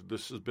Grund.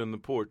 This has been The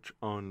Porch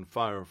on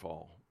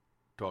Firefall.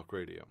 Talk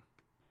Radio.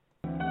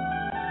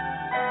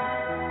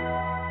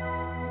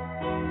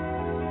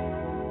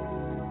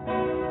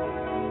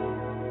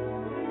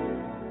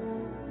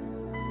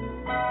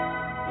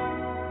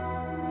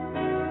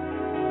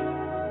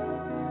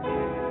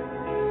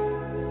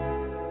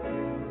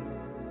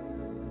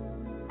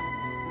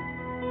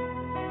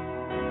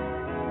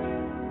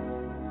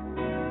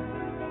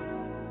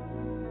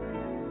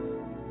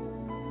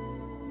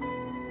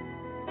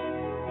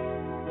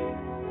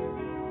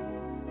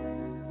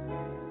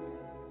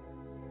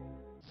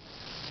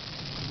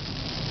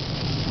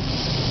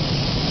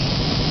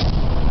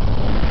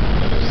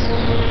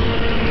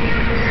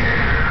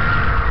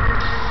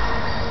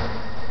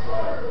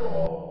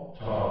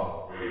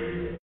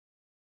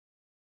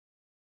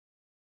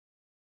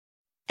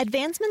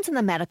 Advancements in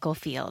the medical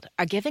field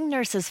are giving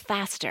nurses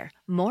faster,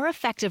 more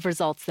effective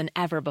results than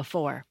ever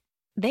before.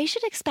 They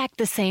should expect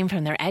the same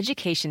from their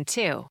education,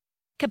 too.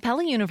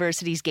 Capella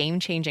University's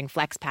game-changing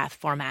FlexPath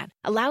format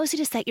allows you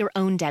to set your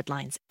own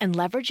deadlines and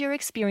leverage your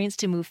experience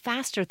to move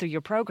faster through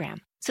your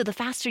program. So the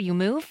faster you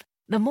move,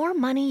 the more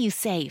money you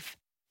save.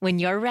 When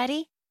you're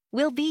ready,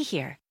 we'll be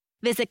here.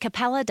 Visit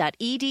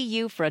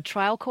capella.edu for a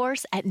trial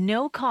course at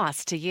no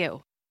cost to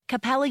you.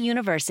 Capella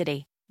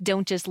University.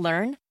 Don't just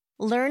learn,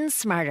 learn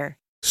smarter.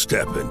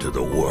 Step into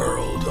the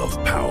world of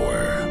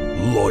power,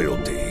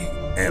 loyalty,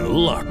 and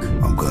luck.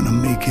 I'm gonna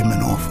make him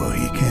an offer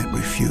he can't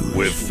refuse.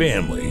 With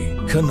family,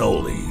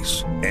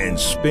 cannolis, and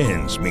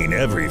spins mean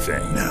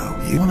everything. Now,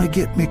 you wanna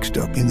get mixed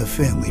up in the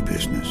family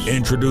business.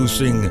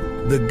 Introducing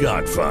The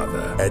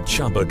Godfather at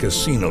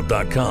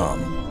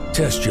ChumbaCasino.com.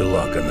 Test your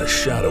luck in the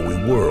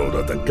shadowy world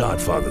of The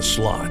Godfather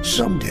slot.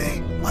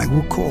 Someday, I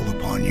will call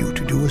upon you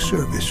to do a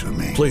service for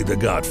me. Play The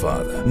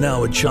Godfather,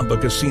 now at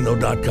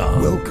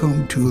ChumbaCasino.com.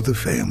 Welcome to the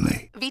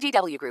family.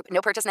 VGW Group.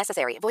 No purchase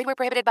necessary. Void where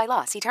prohibited by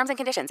law. See terms and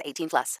conditions. 18+.